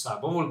potegnejo za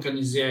sabo,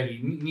 vulkanizeri,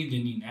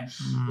 ni.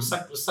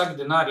 Vsak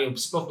denar je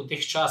sploh v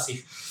teh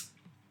časih,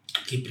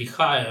 ki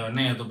prihajajo,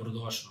 ne je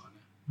dobrodošlo.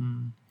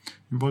 In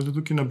bolj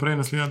tukaj naprej,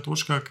 naslednja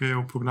točka, ki je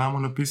v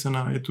programu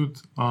napisana, je tudi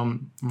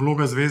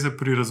vloga zveze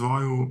pri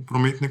razvoju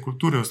prometne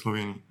kulture v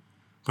Sloveniji.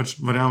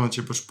 Verjamem,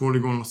 če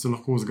poligon se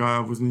lahko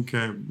vzgaja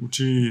voznike,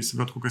 uči se,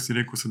 kot si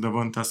rekel, se da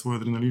ven ta svoj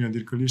adrenalin na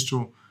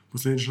dirkališču,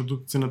 posledično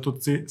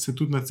se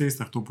tudi na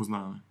cestah to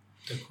pozna.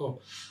 Tako,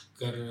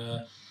 ker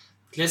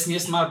tle sem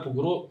jaz malo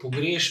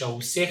pogrešal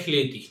v vseh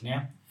letih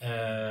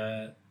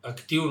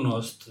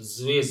aktivnost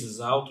zveze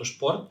za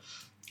avtošport,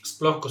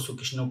 sploh, ko so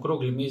kakšne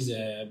okrogle mize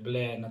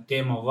bile na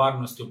temo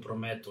varnosti v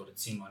prometu,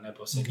 recimo.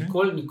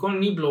 Nikoli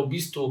ni bilo v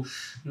bistvu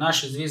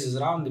naše zveze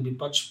zraven, da bi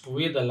pač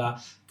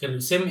povedala, ker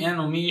vsem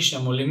mi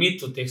iščemo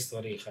limit v teh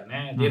stvarih,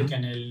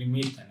 dirkanje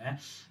limite,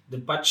 da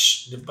pač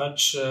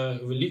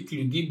veliko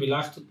ljudi bi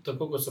lahko tudi,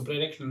 tako kot so prej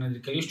rekli, na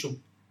dirkališču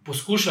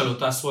poskušalo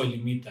ta svoj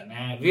limit,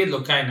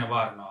 vedelo, kaj je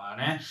nevarno.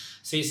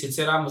 Sej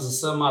sicer ravno za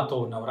vse ima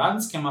to na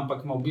Vranskem,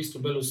 ampak ima v bistvu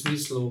bolj v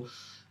smislu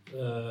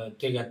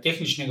tega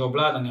tehničnega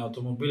obvladanja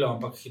avtomobilov,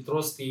 ampak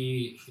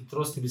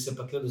hitrosti bi se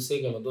pa tle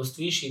dosegalo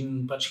dosti višji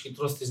in pač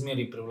hitrosti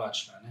zmeri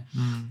privlačna.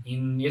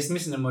 In jaz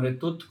mislim, da mora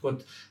tudi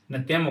kot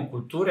na temo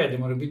kulture, da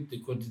mora biti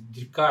kot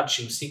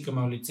dirkači, vsi, ki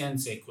imajo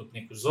licence, kot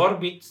nek vzor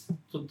biti,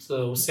 tudi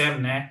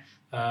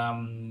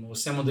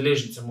vsem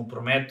udeležencem v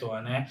prometu,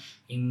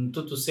 in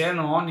tudi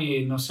vseeno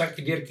oni na vsaki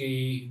dirki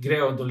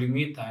grejo do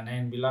limita,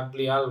 in bi lahko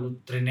bili ali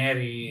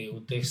trenerji v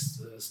teh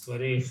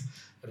stvarih,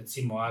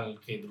 recimo, ali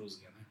kaj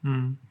drugega.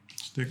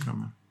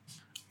 Štekame.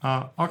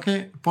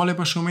 Pol je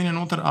pa še omenjen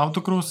noter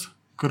autokros,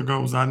 ker ga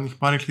v zadnjih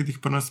parih letih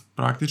pri nas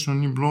praktično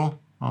ni bilo.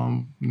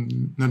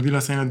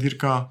 Naredila se ena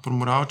dirka pri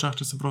Moravčah,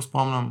 če se prav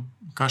spomnim.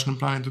 Kakšen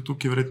plan je to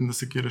tukaj, verjetno, da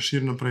se kje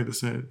razširi naprej, da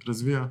se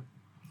razvija?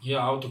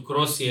 Ja,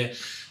 autokros je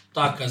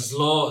taka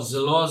zelo,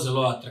 zelo,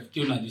 zelo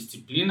atraktivna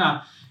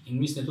disciplina in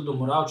mislim, tudi v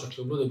Moravčah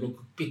je bilo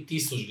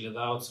 5000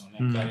 gledalcev,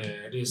 kar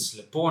je res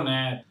lepo.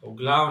 V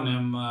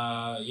glavnem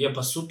je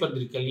pa super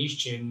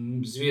dirkališče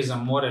in zveza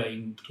more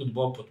in tudi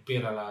bo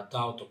podpirala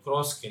ta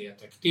autokros, ker je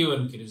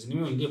atraktiven, ker je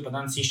zanimiv, ljudje pa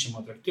danes iščemo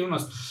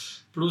atraktivnost,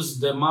 plus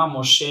da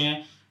imamo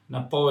še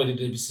napovedi,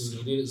 da bi se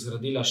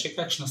zgradila še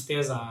kakšna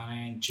steza,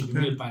 če bi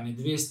imeli pa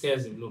 2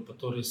 steze, bilo pa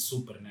to res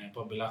super,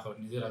 pa bi lahko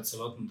organizirali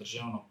celotno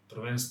državno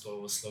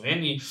prvenstvo v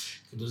Sloveniji,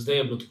 ker do zdaj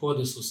je bilo tako,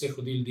 da so vse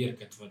hodili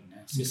dirkat ven,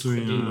 vsi so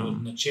hodili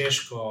na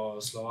Češko,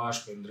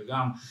 Slovaško in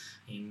drugam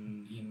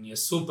in je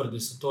super, da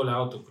so tole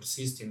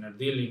avtokrosisti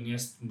naredili in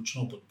jaz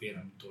močno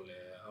podpiram tole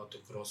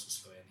avtokros v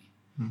Sloveniji.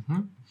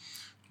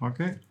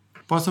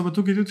 Pa so pa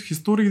tukaj tudi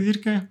historik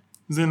dirke,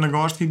 zdaj na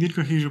gorskih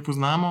dirkah jih že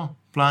poznamo,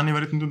 plan je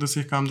verjetno tudi, da se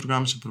jih kam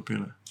drugam še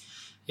propele.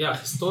 Ja,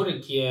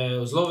 historik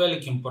je v zelo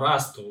velikem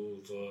porastu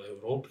v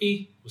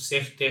Evropi,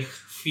 vseh teh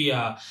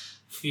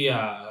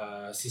FIA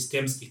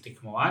sistemskih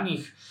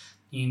tekmovanjih.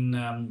 In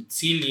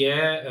cilj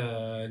je,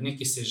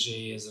 nekaj se že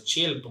je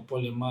začel, pa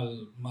pol je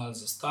malo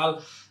zastal,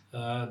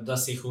 da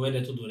se jih uvede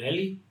tudi v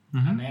rally.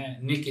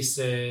 Nekaj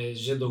se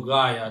že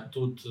dogaja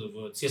tudi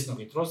v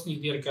cestno-hitrostnih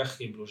dirkah,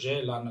 je bilo že,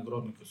 lani na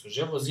Grobniku so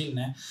že vozili,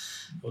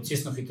 v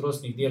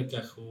cestno-hitrostnih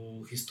dirkah,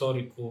 v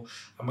historiku,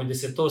 ampak da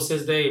se to vse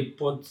zdaj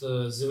pod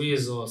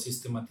zvezo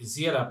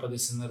sistematizira, pa da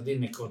se naredi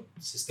neko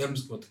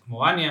sistemsko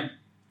tekmovanje.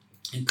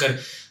 Ker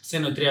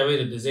vseeno je treba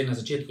vedeti, da zdaj na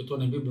začetku to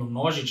ne bi bilo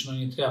množično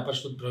in je treba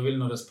pač tudi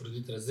pravilno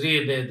razporediti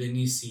razrede, da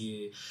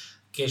nisi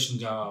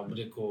kakšnega,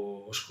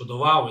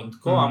 oškodoval in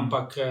tako,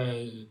 ampak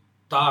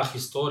ta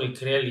historik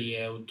rally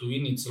je v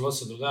tujini celo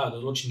se dogaja v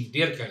določenih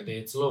dirkah, da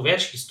je celo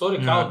več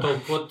historik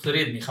avtov kot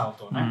rednih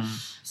avtov.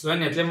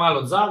 Slovenija je tle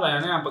malo od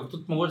zadaj, ampak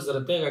tudi mogoče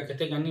zaradi tega, ker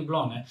tega ni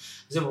bilo.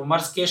 Zdaj bo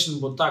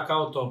marsikešen bo tak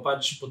avto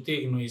pač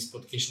potegnil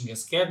izpod kakšnega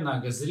skedna,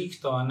 ga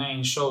zrihtal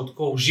in šel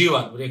tako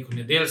uživati,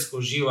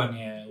 nedeljsko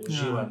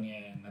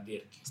uživanje na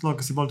dirki. Zelo,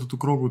 ko si bolj tudi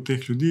v krogu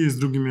teh ljudi,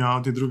 z drugimi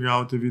avti, drugi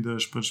avti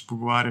vidiš pač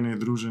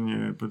pogovarjanje,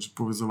 druženje, pač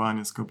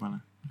povezovanje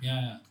skupaj.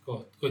 Ja,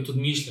 tako je tudi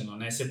mišljeno.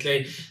 Se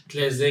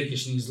tle zdaj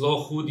kakšnih zelo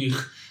hudih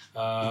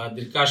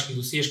dirkaških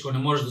dosežkov ne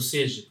moreš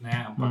doseči,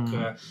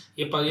 ampak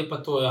je pa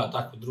to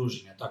tako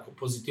druženje, tako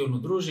pozitivno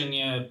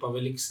druženje, pa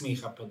veliko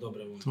smeha, pa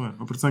dobre volje. To je,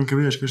 pa predvsem, ko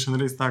vidiš, kaj še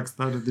res tak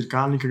star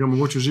dirkalnik, ki ga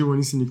mogoče živo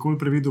nisi nikoli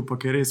previdel, pa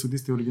ki je res v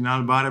tisti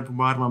original bare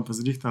pobarvan, pa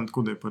zrihtan,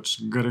 tako da je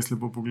pač ga res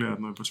lepo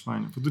pogledati, je pač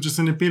fajn. Pa tudi, če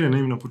se ne pelje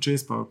naivno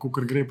počes, pa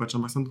kakor gre pač,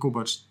 ampak sem tako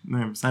pač,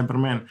 vsaj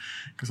pri meni,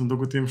 ker sem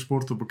dolgo v tem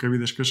športu, pa kaj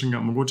vidiš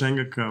kakšnega, mogoče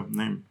enega,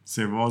 ki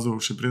se je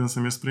vozil, še preden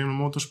sem jaz spremljal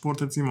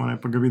motošport, recimo,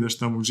 pa ga vidiš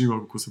tam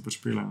užival, kako se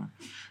pač pelje.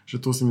 Že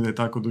to se mi da je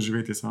tako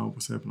doživetje samo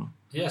posebno.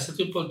 Ja, se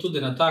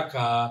tudi na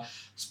taka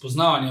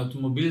spoznavanje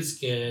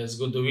avtomobilske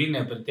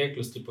zgodovine,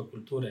 preteklosti pa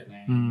kulture.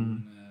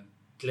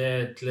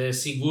 Tle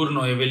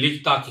sigurno je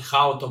veliko takih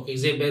avtov, ki jih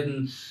zdaj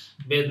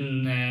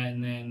beden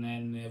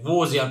ne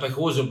vozi, ali pa jih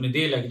vozi ob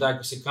nedeljah,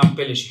 ko se kam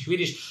pelješ, jih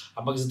vidiš,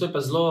 ampak zato je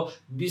pa zelo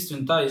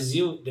bistven ta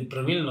izziv, da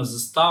pravilno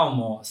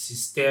zastavimo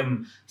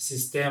sistem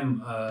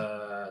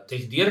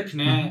teh dirk,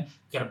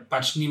 ker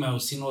pač nimajo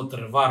vsi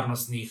noter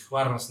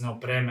varnostne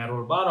opreme,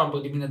 rollbarov,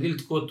 ampak da bi naredili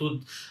tako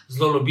tudi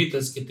zelo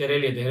ljubiteljske te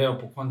relije, da grejo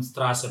po konc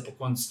trase, po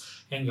konc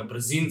enega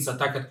brzinca,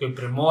 takrat, ko je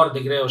premor,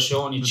 da grejo še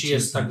oni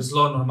čez, tako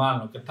zelo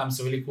normalno, ker tam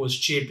se veliko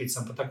ščepic,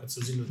 pa tako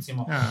so vzeli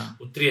recimo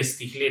v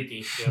 30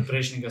 letih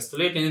prejšnjega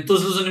stoletja. In to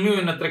zelo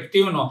zanimivo in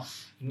atraktivno.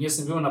 In jaz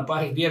sem bil na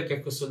parih dirkah,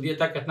 ko so ljudje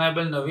takrat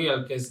najbolj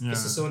navijali, ker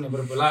so se oni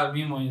prepeljali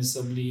mimo in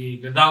so bili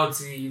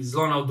gledalci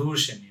zelo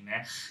navdušeni.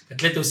 Ker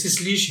tle te vsi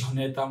slišijo,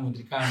 tam v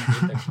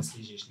dirkalniku, tako ne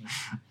slišiš nič.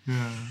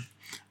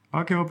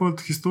 Ok, pa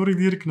od historik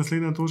dirk,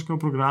 naslednja točka v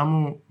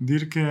programu,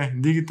 dirke,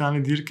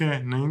 digitalne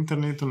dirke na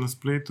internetu, na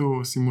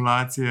spletu,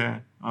 simulacije.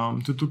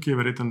 Tudi tukaj je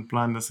verjeten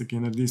plan, da se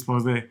kaj naredi.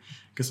 Sploh zdaj,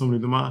 ker smo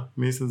bili doma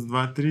mesec,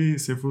 2, 3,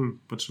 se je ful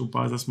pač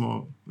opazil, da smo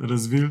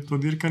razvili to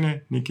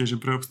dirkanje, nekaj je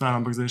že prej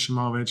obstajalo, ampak zdaj še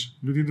malo več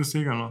ljudi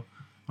dosegalo.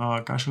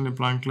 Kakšen je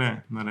plan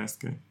kle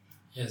narediti kaj?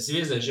 Ja,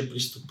 zveza je že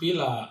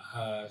pristopila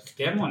k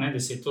temu, da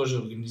se je to že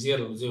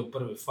organiziralo v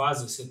prvi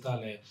fazi, vse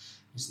tale,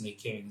 mislim, da je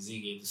Kevin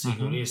Zigi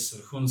dosegel res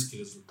vrhunski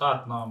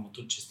rezultat, mu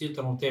tudi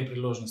čestitamo v tej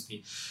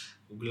priložnosti.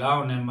 V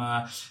glavnem,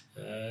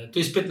 to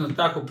je spet na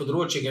tako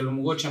področje, ki je bilo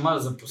mogoče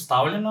malo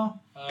zapostavljeno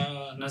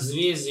na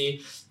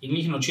zvezi in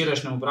njih na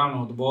včerajšnjem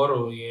upravnem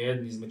odboru je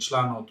eden izmed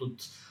članov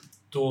tudi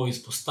to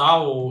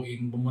izpostavil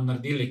in bomo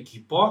naredili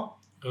ekipo.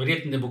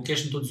 Verjetno, da bo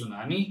kakšen tudi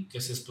zunanji, ker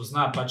se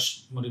spozna,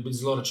 pač mora biti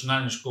zelo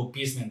računalniško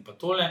pismen pa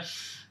tole.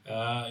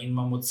 In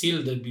imamo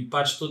cilj, da bi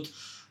pač tudi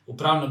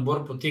upravni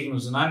odbor potegnil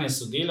zunanje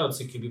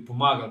sodelavce, ki bi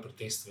pomagali pri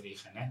teh stvarih.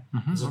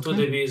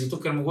 Zato,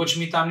 ker mogoče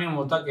mi tam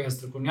nimamo takega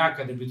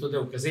strokovnjaka, da bi to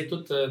delal. Zdaj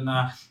tudi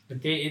na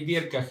teh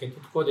dirkah je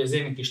tudi tako, da je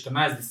zdaj nekaj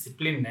 14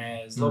 disciplin,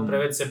 zelo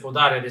preveč se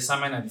poudarja, da je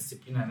samo ena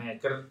disciplina,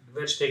 ker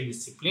več teh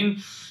disciplin.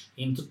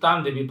 In tudi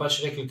tam, da bi pač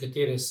rekli,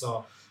 katere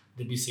so,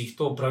 da bi se jih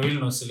to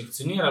pravilno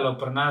selekcioniralo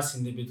pri nas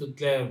in da bi tudi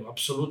tle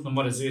absolutno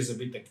mora zveza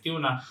biti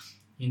aktivna.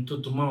 In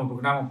tudi v mojem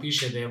programu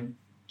piše, da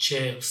če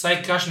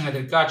vsaj kakšnega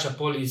dirkača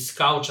poli iz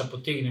kavča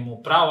potegnemo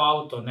v prav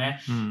avto,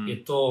 je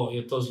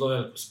to zelo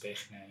velik uspeh.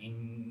 In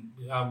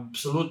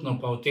absolutno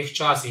pa v teh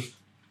časih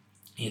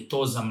je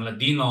to za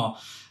mladino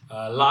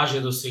lažje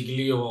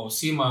dosegljivo,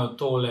 vsi imajo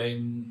tole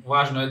in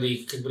važno je, da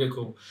jih, kako bi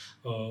rekel,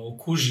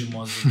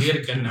 okužimo z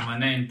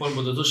dirkanjem, in pol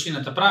bodo došli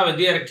na ta prave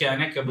dirke,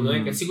 nekaj bodo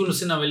enkrat sigurno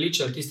se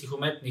naveličali tistih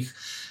umetnih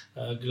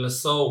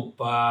glasov,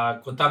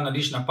 pa ko tam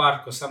narediš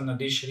napad, ko sam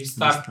narediš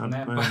restart, pa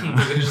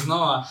da greš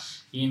znova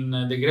in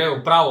da grejo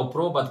pravo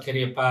probat, ker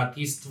je pa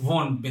tist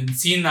von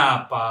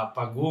benzina,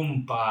 pa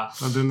gum, pa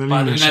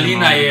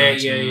adrenalina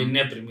je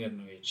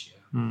neprimerno večji.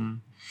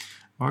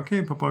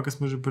 Ok, pa ko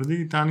smo že pri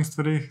digitalnih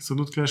stvarih, so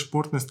tudi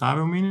športne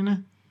stave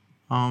omenjene.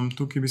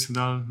 Tukaj bi se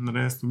dal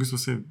narediti, v bistvu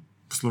se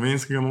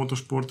slovenskega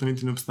motošporta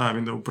niti ne obstaja.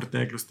 Vem, da v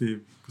preteklosti,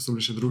 ko so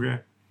bile še druge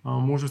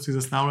možnosti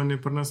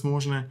zastavljene pri nas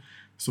možne,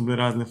 so bile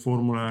razne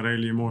formule,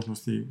 rally,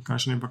 možnosti.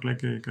 Kakšne pa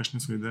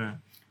kakšne so ideje?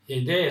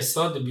 Ideje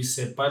so, da bi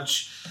se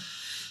pač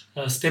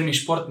s temi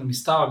športnimi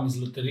stavami,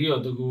 z loterijo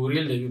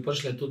dogovorili, da bi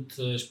prišle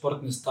tudi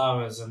športne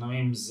stave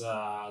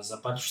za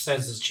pač vse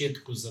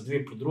začetku za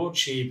 2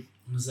 področji,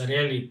 za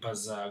reli pa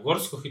za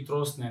gorsko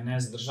hitrostne, ne,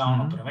 za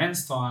državno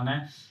prvenstvo.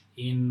 Ne.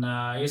 In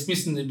jaz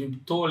mislim, da bi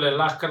tole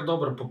lahko kar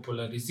dobro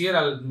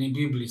popularizirali, ne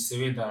bi bili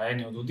seveda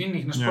eni od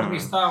vodilnih na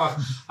športnih stavah,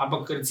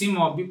 ampak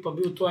recimo bi pa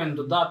bil to en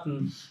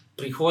dodaten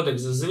prihodek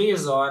za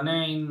zvezo, ne,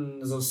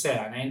 in za vse.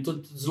 Ne. In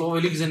tudi zelo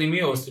veliko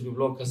zanimivosti bi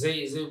bilo, ker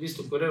zdaj v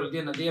bistvu, ko grejo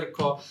ljudje na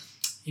dirko,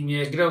 in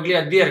je grejo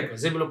gledati dirko.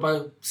 Zdaj bilo pa,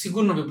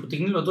 sigurno bi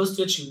potegnilo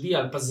dosti več ljudi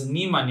ali pa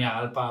zanimanja,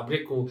 ali pa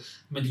rekel,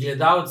 med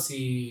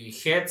gledalci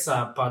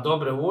heca pa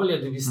dobre volje,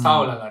 da bi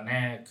stavljala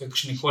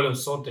kakšnikoli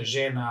vsote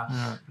že na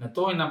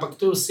to. In ampak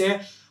to je vse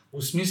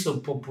v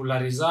smislu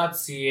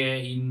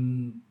popularizacije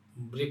in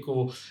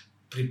rekel,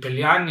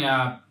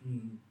 pripeljanja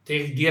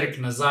teh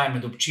dirk nazaj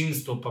med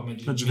občinstvo pa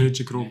med ljudmi.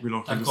 Večji krog bi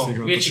lahko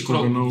dosegel. Večji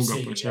krog bi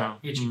dosegel.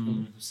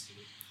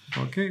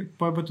 Okay.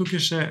 Pa je pa tukaj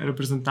še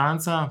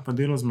reprezentanca pa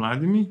delo z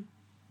mladimi.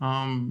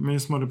 Imeli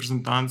smo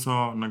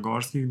reprezentanco na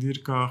gorskih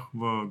dirkah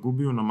v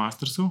Gubiju na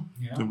Mastersu,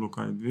 to je bilo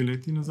 2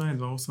 leti nazaj,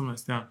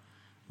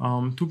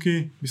 2018. Tukaj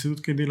bi se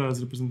tudi kaj delala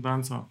z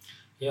reprezentanco?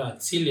 Ja,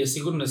 cilj je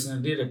sigurno, da se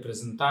naredi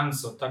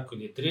reprezentanco tako,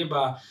 kot je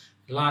treba.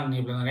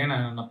 Lani je bila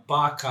narejena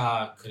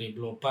napaka, ker je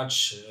bilo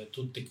pač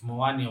tudi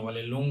tekmovanje v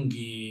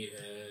Alelungi,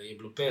 je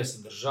bilo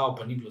 50 držav,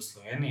 pa ni bilo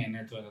Slovenije,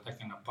 ne? To je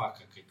taka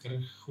napaka, ki je kar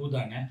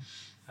huda. Ne?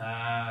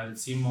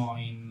 Recimo,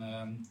 in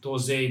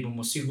to zdaj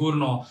bomo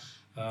sigurno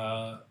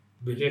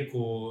bi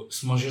rekel,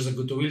 smo že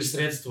zagotovili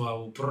sredstva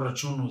v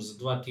proračunu za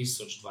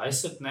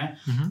 2020, ne?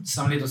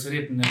 Sam letos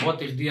verjetno ne bo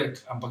teh dirk,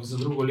 ampak za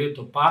drugo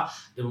leto pa,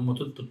 da bomo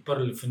tudi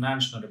podprli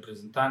finančno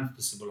reprezentant,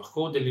 da se bo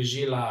lahko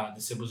udeležila, da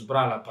se bo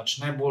zbrala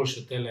pač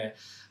najboljše tele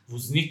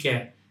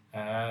voznike,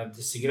 da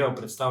si grejo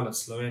predstavljati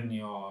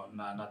Slovenijo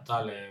na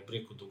tale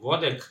rekel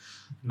dogodek.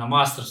 Na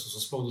Mastersu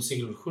so sploh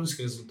dosegli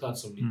vrhunski rezultat,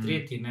 so bili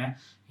 3.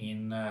 Ne?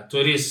 In to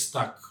je res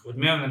tak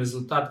odmeven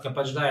rezultat, ki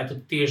pač daje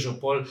tudi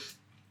težo pol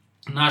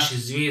naši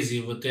zvezi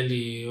v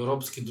tej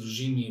evropski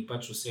družini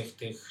pač vseh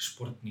teh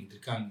športnih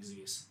dirkalnih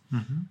zvez.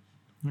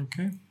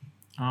 Okay.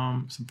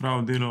 Se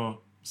pravi delo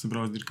z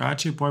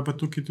dirkači, pa je pa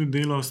tukaj tudi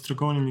delo s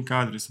strokovnimi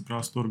kadri, se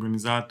pravi so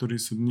organizatorji,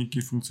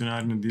 sodniki,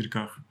 funkcionarji na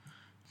dirkah.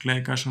 Kaj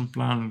je kakšen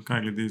plan,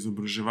 kaj glede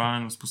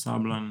izobraževanj,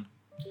 usposabljanj?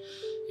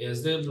 Ja,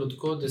 zdaj je bilo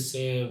tako, da se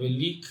je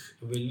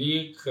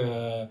veliko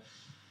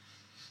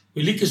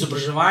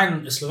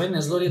izobraževanj,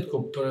 Slovenija zelo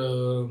redko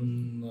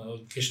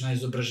kakšna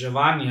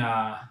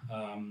izobraževanja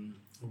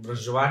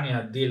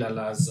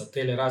delala za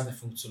tele razne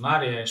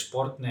funkcionarje,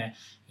 športne,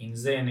 in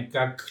zdaj je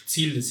nekak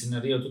cilj, da se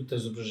naredijo tudi te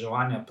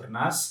izobraževanja pri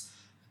nas.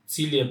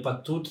 Cilj je pa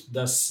tudi,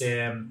 da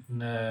se,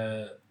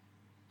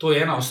 to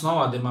je ena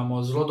osnova, da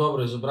imamo zelo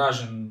dobro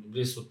izobražen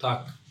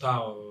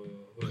ta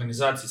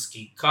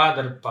organizacijski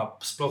kader, pa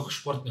sploh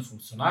športne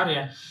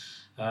funkcionarje.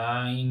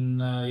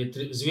 In je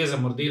zveza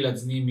mora delati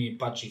z njimi,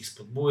 pač jih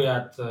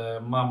spodbujati.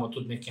 Imamo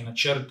tudi neke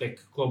načrte,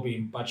 kako bi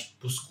jim pač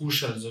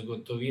poskušali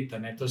zagotoviti.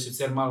 Ne? To je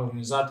sicer malo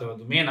organizatorjeva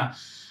domena,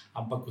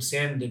 ampak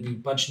vseeno, da bi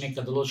pač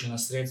neka določena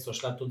sredstva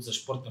šla tudi za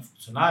športne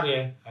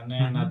funkcionarje,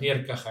 na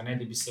dirkah,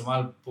 da bi se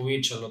malo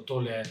povečalo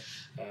tole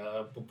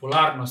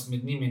popularnost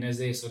med njimi. Ne?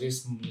 Zdaj so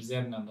res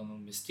mizerna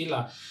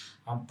nadomestila,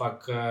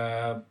 ampak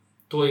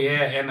to je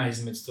ena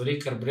izmed stvari,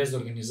 ker brez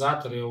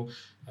organizatorjev,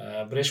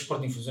 brez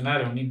športnih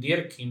funkcionarjev ni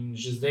dirk, in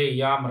že zdaj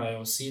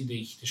jamrajo vsi, da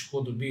jih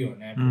težko dobijo.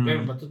 Ne.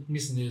 Problem pa tudi,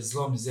 mislim, da je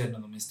zelo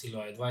mizerno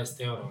nadomestilo, je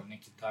 20 €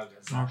 nekaj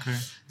takega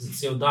za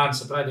cel dan.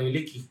 Se pravi, da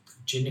velikih,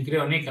 če ne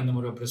grejo nekam, da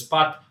morajo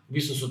prespati, v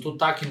bistvu so to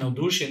taki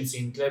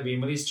navdušenci in tle bi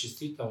jim res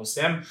čestital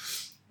vsem,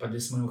 pa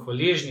da smo jim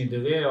hvaležni, da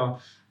vejo,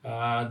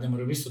 da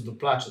morajo v bistvu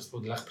doplačati,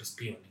 sploh da lahko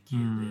prespijo nekje,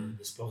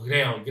 da sploh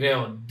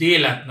grejo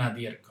delati na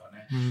dirko.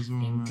 Ne.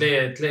 In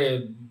tle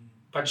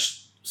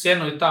pač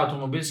vseeno je ta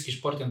avtomobilski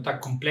šport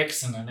tako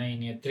kompleksen, ne,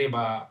 in je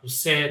treba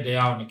vse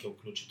dejavnike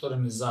vključiti,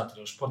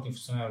 organizatorjev, športnih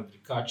funkcionarjev,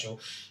 dirkačev,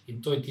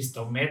 in to je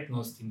tista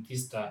umetnost in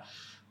tista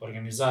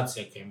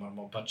organizacija, ki jo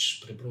moramo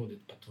pač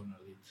prebroditi pa to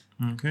narediti.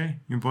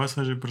 Okay. In pa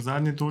smo že pri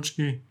zadnji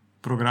točki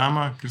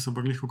programa, ker so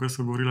pa glih, kar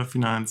so govorila,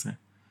 finance.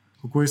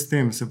 Kako je s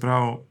tem, se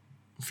pravi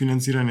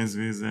financiranje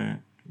zveze,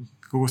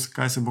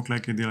 kaj se bo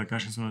kaj dela,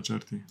 kakšni so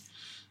načrti?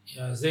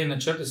 Ja, zdaj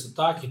načrti so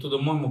taki, tudi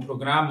v mojem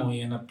programu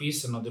je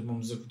napisano, da bom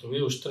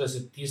zagotovil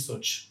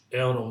 40,000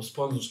 €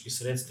 sponzorskih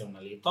sredstev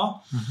na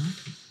leto.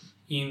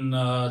 In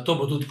to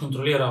bo tudi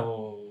kontroliral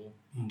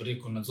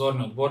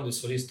nadzorni odbor, da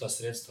so res ta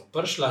sredstva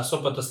prišla. So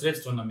pa ta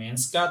sredstva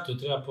namenska, to je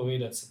treba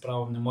povedati, se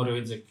pravi, ne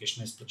morejo biti za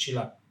kakšne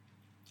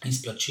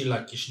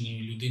izplačila kakšni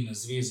ljudi na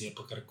zvezi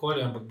pa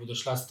karkoli, ampak bodo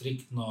šla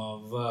striktno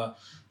v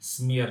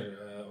smer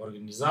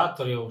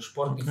organizatorjev,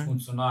 športnih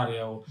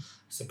funkcionarjev,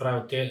 se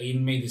pravi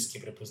in medijske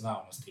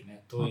prepoznavnosti.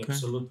 Ne. To je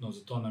absolutno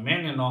za to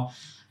namenjeno.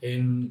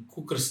 In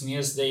kakor sem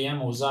jaz zdaj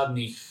imel v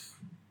zadnjih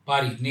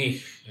parih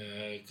dneh,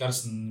 kar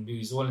sem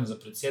bil izvoljen za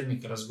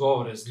predsednik,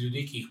 razgovore z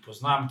ljudi, ki jih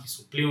poznam, ki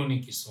so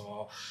vplivni, ki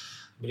so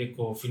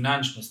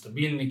finančno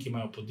stabilni, ki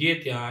imajo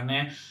podjetja,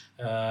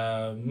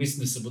 mislim,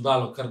 da se bo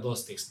dalo kar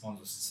dosti teh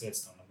sponzorskih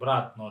sredstev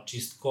nabrati,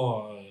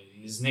 čistko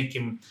z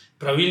nekim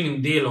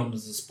pravilnim delom,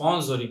 z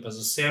sponzorji, pa z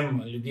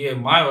vsem. Ljudje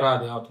imajo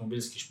radi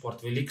avtomobilski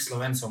šport, veliko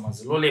Slovencev ima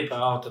zelo lepe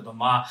avte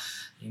doma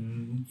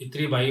in je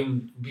treba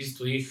jim v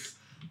bistvu jih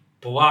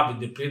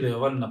povabiti, da pridejo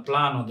ven na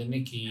plano, da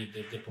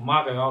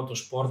pomagajo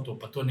avtošportu,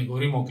 pa to ne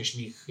govorimo o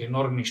kakšnih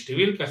enormnih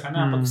številkah,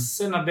 ampak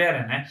se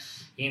nabere,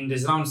 in da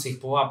zraven se jih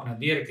povabi na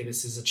dirke, da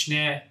se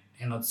začne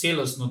eno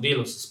celostno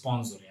delo s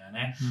sponzorji,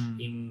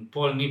 in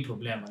pol ni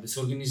problema, da se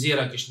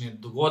organizira kakšne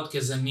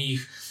dogodke za njih,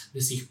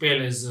 da se jih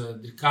pele z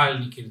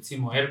dirkalniki,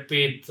 recimo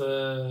R5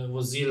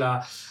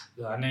 vozila,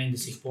 in da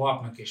se jih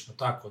povabi na kakšno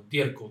tako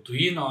dirko v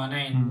tujino,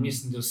 in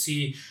mislim, da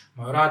vsi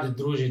imajo radi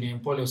druženje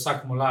in pol je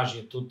vsakmu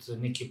lažje tudi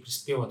nekaj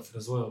prispevati k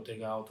razvoju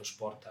tega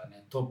avtošporta.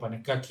 To pa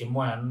nekako je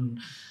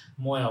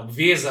moja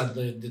obveza,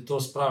 da to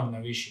spravim na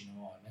višji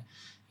nivo.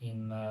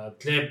 In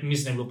tle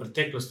mislim, da je bilo v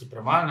preteklosti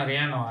premalo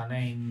narejeno,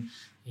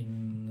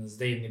 in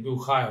zdaj ne bi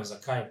uhajal,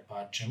 zakaj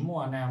pa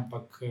čemu,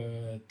 ampak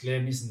tle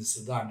mislim, da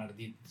se da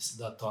narediti, da se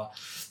da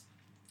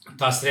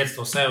ta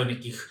sredstva vsaj v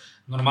nekih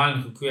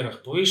normalnih okvirah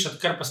povišati,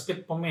 kar pa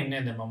spet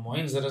pomeni, da imamo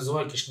in za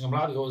razvoj kakšnega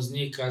mladega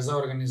voznika, za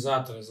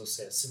organizatorje, za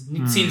vse.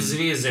 Ni cilj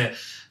zveze,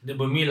 da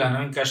bo imela ne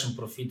vem kakšen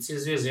profit. Cilj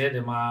zveze je, da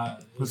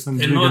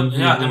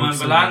ima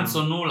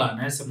balanco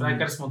nula, se pravi,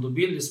 kar smo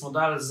dobili, smo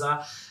dali za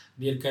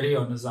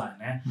dirkarijo nazaj.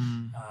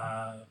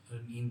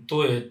 In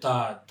to je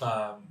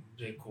ta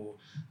rekel,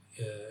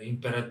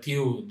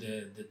 imperativ,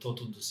 da to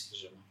tudi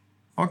dosežemo.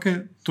 Ok,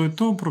 to je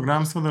to,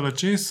 program seveda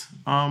čez.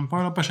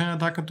 Pa še ena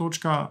taka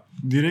točka,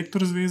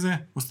 direktor zveze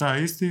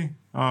ostaja isti,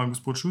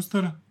 gospod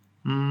Šuster,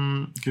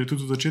 ki je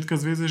tudi od začetka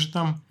zveze že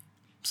tam.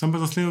 Sem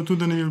pa zasledil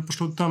tudi, da ne bi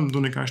prišlo tam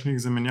do nekakšnih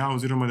zamenjav,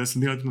 oziroma da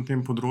se delate na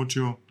tem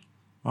področju,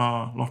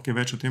 lahko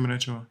več o tem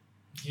rečeva.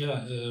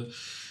 Ja,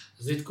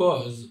 zdaj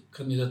tako,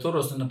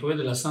 kandidaturo ste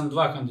napovedali samo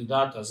 2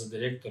 kandidata za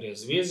direktorja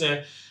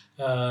zveze,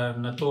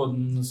 na to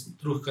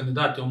drug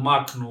kandidat je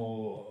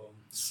umaknil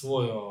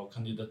svojo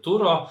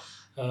kandidaturo.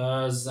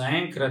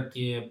 Zaenkrat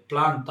je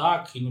plan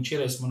tak in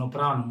včeraj smo na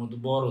upravnem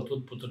odboru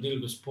tudi potrdili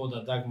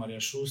gospoda Dagmarja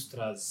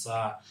Šustra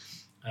za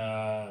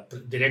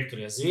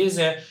direktorja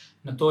zveze.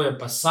 Na to je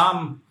pa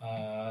sam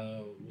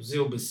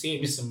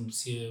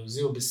si je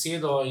vzel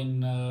besedo in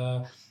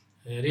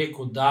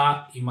rekel,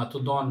 da ima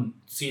tudi on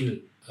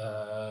cilj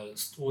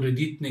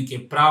urediti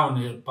neke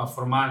pravne pa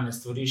formalne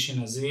stvari še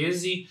na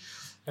zvezi.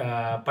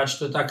 Pač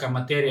to je taka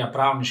materija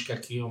pravniška,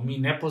 ki jo mi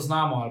ne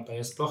poznamo ali pa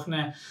jaz sploh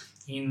ne.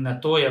 In na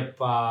to je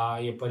pa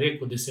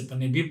rekel, da se pa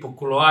ne bi po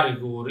kuloarjih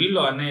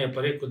govorilo, je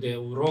pa rekel, da je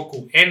v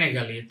roku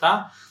 1 leta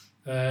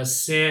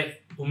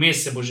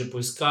vmes se bo že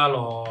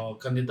poiskalo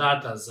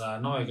kandidata za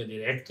novega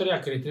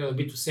direktorja, ker je treba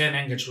biti vseeno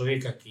enega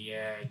človeka, ki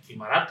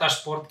ima rad ta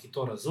šport, ki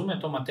to razume,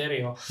 to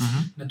materijo.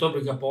 Na to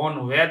bi ga pa on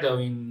uvedel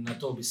in na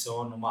to bi se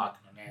on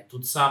umaknil.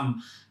 Tudi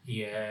sam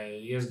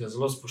jaz ga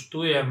zelo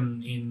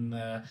spoštujem in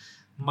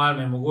malo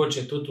me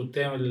mogoče tudi v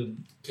tem,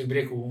 kaj bi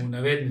rekel, v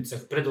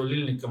navednicah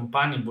predvolilni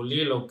kampanji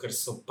bolelo, ker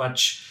so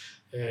pač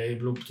je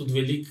bilo tudi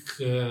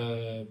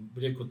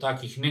veliko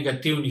takih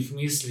negativnih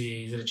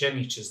misli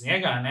izrečenih čez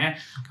njega,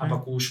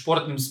 ampak v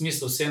športnem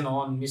smislu vseeno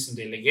on mislim,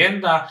 da je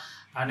legenda,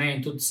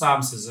 in tudi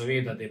sam se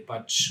zaveda, da je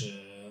pač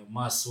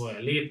ima svoje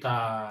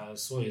leta,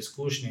 svoje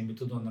izkušnje in bi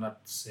tudi on rad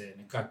se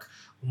nekako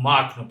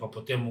umaknil, pa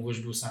potem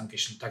mogoče bil sam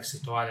kakšen tak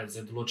svetovalec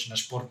za določena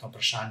športna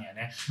vprašanja,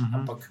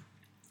 ampak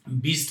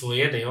bistvo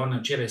je, da je on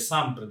včeraj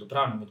sam pred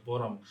upravnim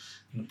odborom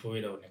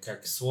napovedal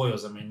nekako svojo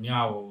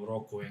zamenjavo v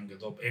roku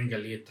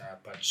 1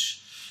 leta, pač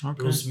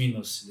plus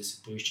minus, da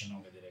se poišče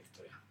novega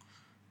direktorja.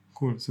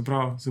 Cool. Se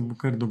pravi, se bo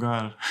kar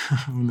dogajalo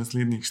v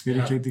naslednjih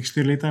 4 letih.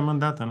 4 leta je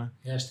mandata, ne?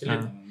 Ja, 4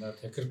 leta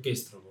mandata, kar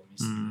pestro bo,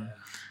 mislim.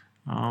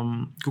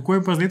 Kako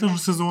je pa z letošnjo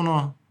sezono?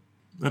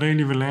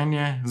 Rally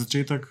Velenje,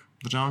 začetek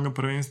državnega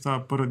prvenstva,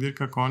 prva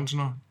dirka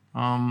končno.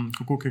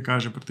 Kako kaj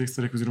kaže pri teh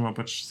stvareh, oziroma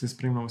pač se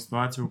spremljamo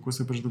situacijo, kako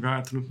se pač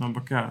dogaja trenutno,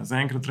 ampak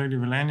zaenkrat Rally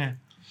Velenje.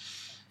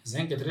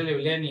 Zaenkrat Rally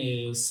Velenje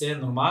je vse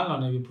normalno,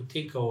 ne bi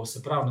potekal, se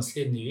pravi,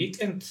 naslednji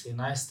vikend,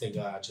 11.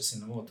 če se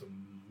ne motim,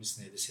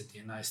 mislim, je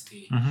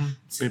 10.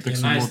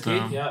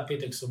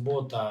 Petek,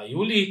 sobota,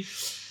 julij.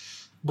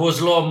 Bo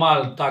zelo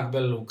malo tak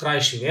bolj v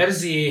krajši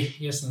verziji.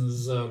 Jaz sem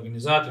z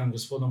organizatorjem,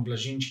 gospodom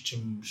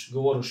Blažinčičem,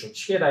 govoril še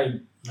včeraj.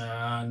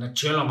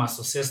 Načeloma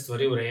so vse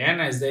stvari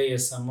urejene, zdaj je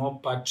samo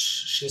pač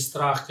še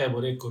strah, kaj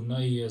bo rekel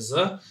NIJZ,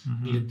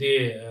 glede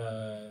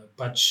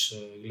pač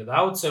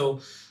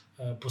gledalcev.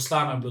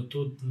 Poslano je bilo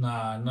tudi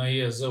na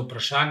NIJZ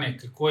vprašanje,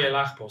 kako je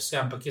lahko vse,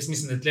 ampak jaz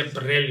mislim, da tle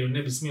pri reliju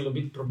ne bi smelo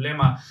biti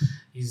problema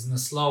iz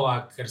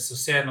naslova, ker se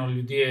vseeno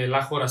ljudje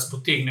lahko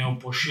razpotegnejo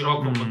po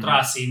široko po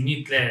trasi in ni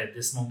tle,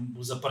 da smo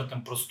v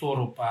zaprtem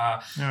prostoru pa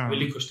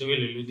veliko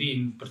število ljudi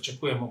in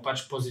pričakujemo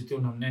pač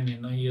pozitivno mnenje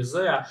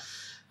NIJZ-ja.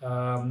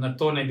 Na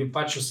to ne bi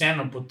pač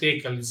vseeno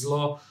potekali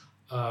zelo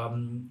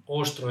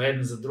ostro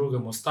eden za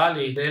drugim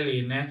ostali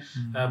reli,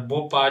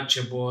 bo pa,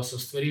 če so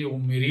stvari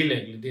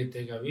umirile glede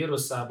tega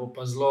virusa, bo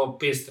pa zelo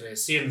pestra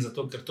jesen,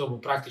 zato ker to bo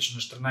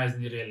praktično 14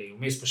 dni reli,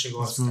 vmes pa še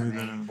gorska,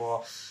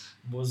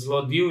 bo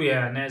zelo divje,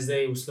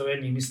 zdaj v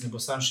Sloveniji mislim, bo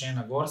samo še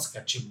ena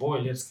gorska, če bo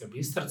Ilirska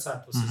Bistrica,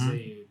 to se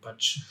zdaj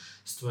pač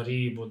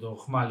stvari bodo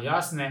hmalo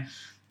jasne.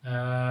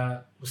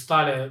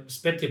 Ostale,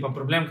 spet je pa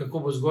problem,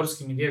 kako bo z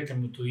gorskimi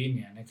dirkami v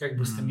tujini, kako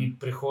bo s temi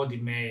prehodi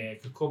meje,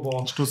 kako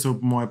bo... To se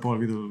v moje pol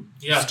videl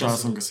s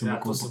časom, ki se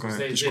bo kopal, kaj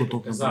težko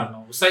to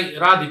pokazano.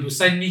 Radi bi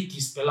vsaj neki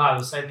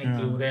izpeljali, vsaj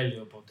neki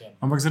urelijo po tem.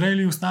 Ampak z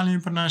reli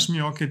ostalimi pri našimi,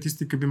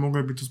 tisti, ki bi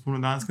mogli biti v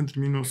spomladanskem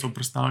terminu, so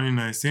predstavljeni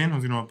na jesen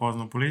oziroma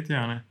pozno poletje,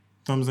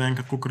 Tam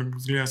zaenkrat, kakor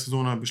zgleda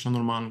sezona, bi šla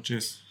normalno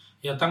čez.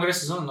 Ja, tam gre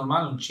sezona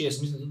normalno čez,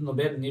 mislim, da tudi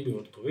noben ne bil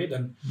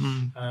odpovedan.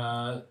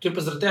 To je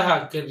pa zaradi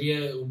tega, ker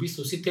je v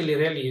bistvu vsi te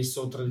reli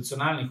so v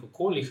tradicionalnih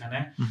okoljih,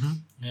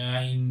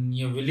 in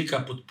je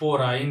velika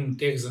podpora in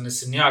teh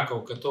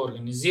zanesenjakov, ki to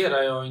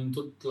organizirajo, in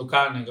tudi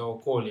lokalnega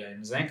okolja.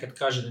 In zaenkrat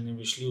kaže, da ne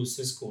bi šli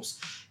vse skozi.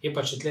 Je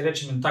pa, če tle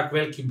rečem, en tak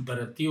velik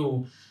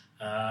imperativ,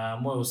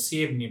 moj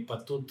osebni, pa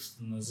tudi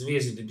na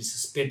zvezi, da bi se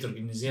spet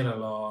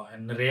organiziralo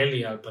en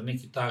reli ali pa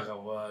nekaj takega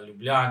v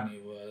Ljubljani,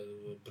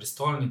 v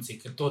prestolnici,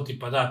 ker to ti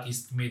pa da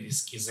tisti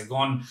medijski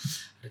zagon.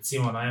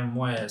 Recimo,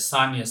 moje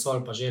sanje so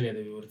ali pa želje,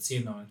 da bi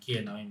recimo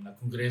nekje, na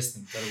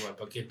Kongresnem trgu ali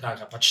pa kje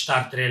takega, pač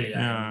štart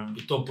relija,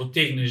 bi to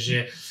potegne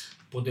že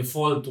po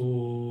defaultu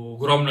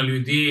ogromno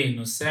ljudi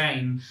in vse,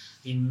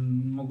 in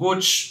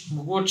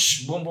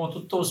mogoče bomo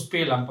tudi to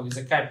uspeli, ampak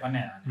zakaj pa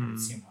ne,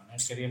 recimo.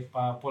 Ker je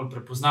pa pol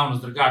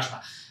prepoznavnost drugačna.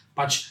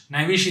 Pač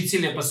najvišji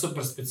cilj je pa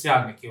super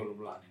special nekje v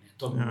Ljubljani.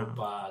 To bi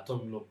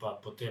bilo pa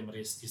potem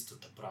res tisto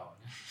ta pravo.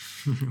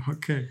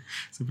 Ok,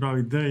 se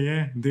pravi, da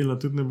dela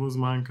tudi ne bo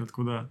zmanjka,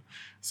 tako da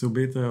se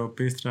obetajo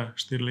pestra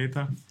 4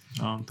 leta,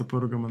 ta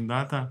prvega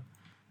mandata.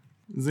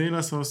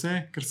 Zajela so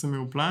vse, kar sem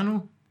je v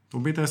planu,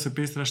 obetajo se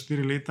pestra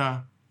 4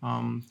 leta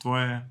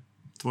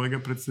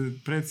tvojega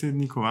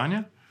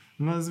predsednikovanja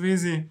na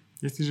zvezi.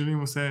 Jaz ti želim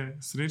vse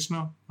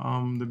srečno,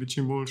 da bi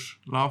čim boljš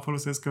laufalo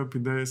vse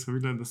skupaj, ideje so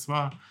videli, da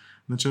sva,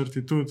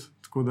 načrti tudi,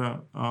 tako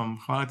da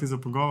hvala ti za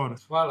pogovor.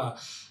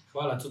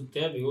 Hvala tudi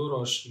tebi,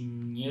 Uroš,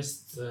 in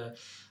jaz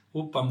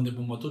upam, da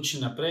bomo tudi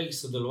še naprej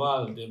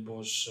sodelovali, da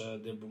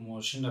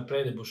bomo še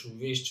naprej, da boš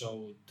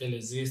obveščal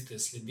tele zveste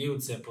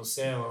sledilce po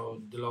vse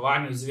o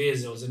delovanju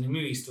zveze, o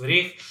zanimivih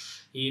stvarih,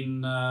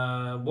 in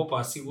bo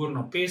pa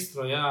sigurno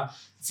pestro,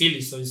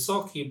 cilji so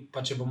visoki,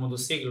 pa če bomo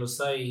dosegli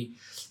vsaj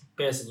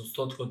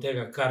 50%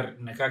 tega, kar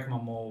nekako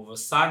imamo v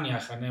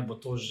sanjah, bo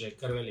to že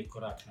kar velik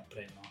korak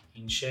naprej.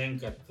 In še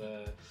enkrat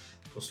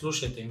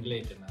poslušajte in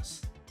gledajte nas.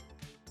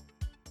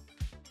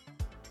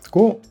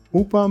 Tako,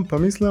 upam, pa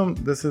mislim,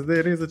 da se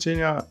zdaj res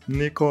začenja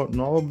neko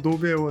novo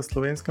obdobje v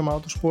slovenskem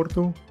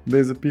avtošportu, da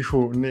je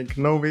zapihal nek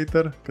nov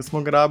veter, ki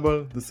smo ga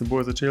rabili, da se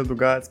bojo začeli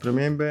dogajati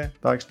spremembe,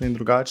 takšne in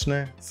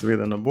drugačne,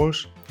 seveda na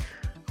boljš.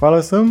 Hvala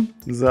vsem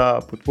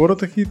za podporo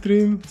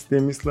Tahitrim, s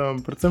tem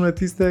mislim predvsem na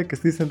tiste, ki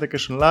stisnete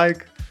kakšen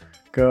like,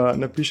 ki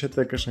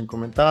napišete kakšen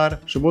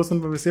komentar. Še bolj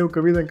sem pa vesel, ko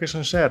vidim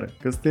kakšen share,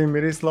 ker s tem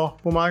mi res lahko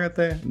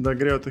pomagate, da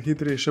grejo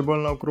Tahitri še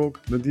bolj naokrog,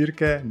 da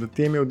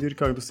teme o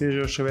dirkah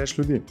dosežejo še več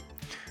ljudi.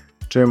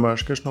 Če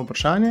imaš kakšno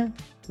vprašanje,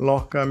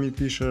 lahko mi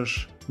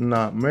pišeš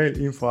na mail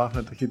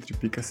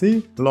info@tahitri.si,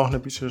 lahko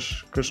napišeš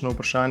kakšno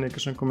vprašanje,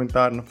 kakšen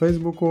komentar na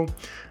Facebooku,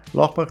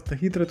 lahko pa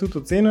Tahitre tudi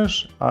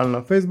oceniš ali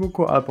na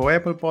Facebooku ali pa v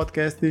Apple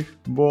podcastih,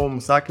 bom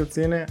vsake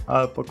ocene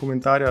ali pa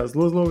komentarja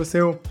zelo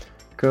vesel,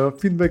 ker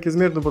feedback je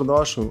zmer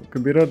dobrodošel, ker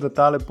bi rad, da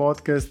tale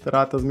podcast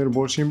rata zmer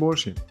boljši in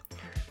boljši.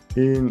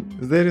 In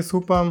zdaj res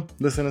upam,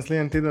 da se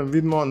naslednji teden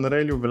vidimo na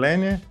reliju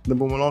Velenje, da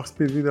bomo lahko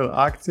spet videli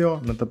akcijo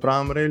na ta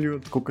pravem reliju,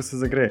 tako kot se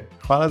zagre.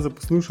 Hvala za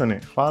poslušanje,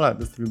 hvala,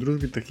 da ste v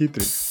družbi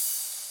Tahitri.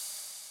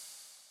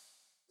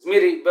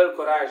 Zmeri bolj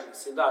korajžen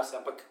se da se,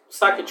 ampak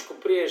vsakeč, ko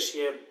priješ,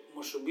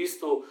 moraš v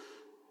bistvu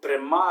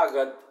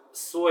premagati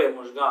svoje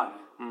možgane.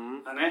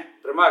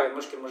 Premagati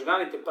moraš, ker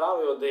možgani ti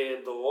pravijo, da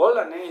je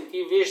dovolj, in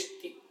ti veš,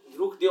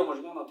 drug del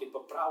možganov ti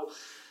pa pravi,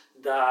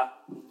 da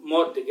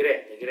gre,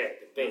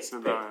 pej.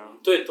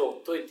 To je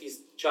to je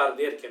tisti čar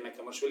dirke,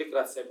 nekaj moraš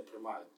velikrat sebe premagati.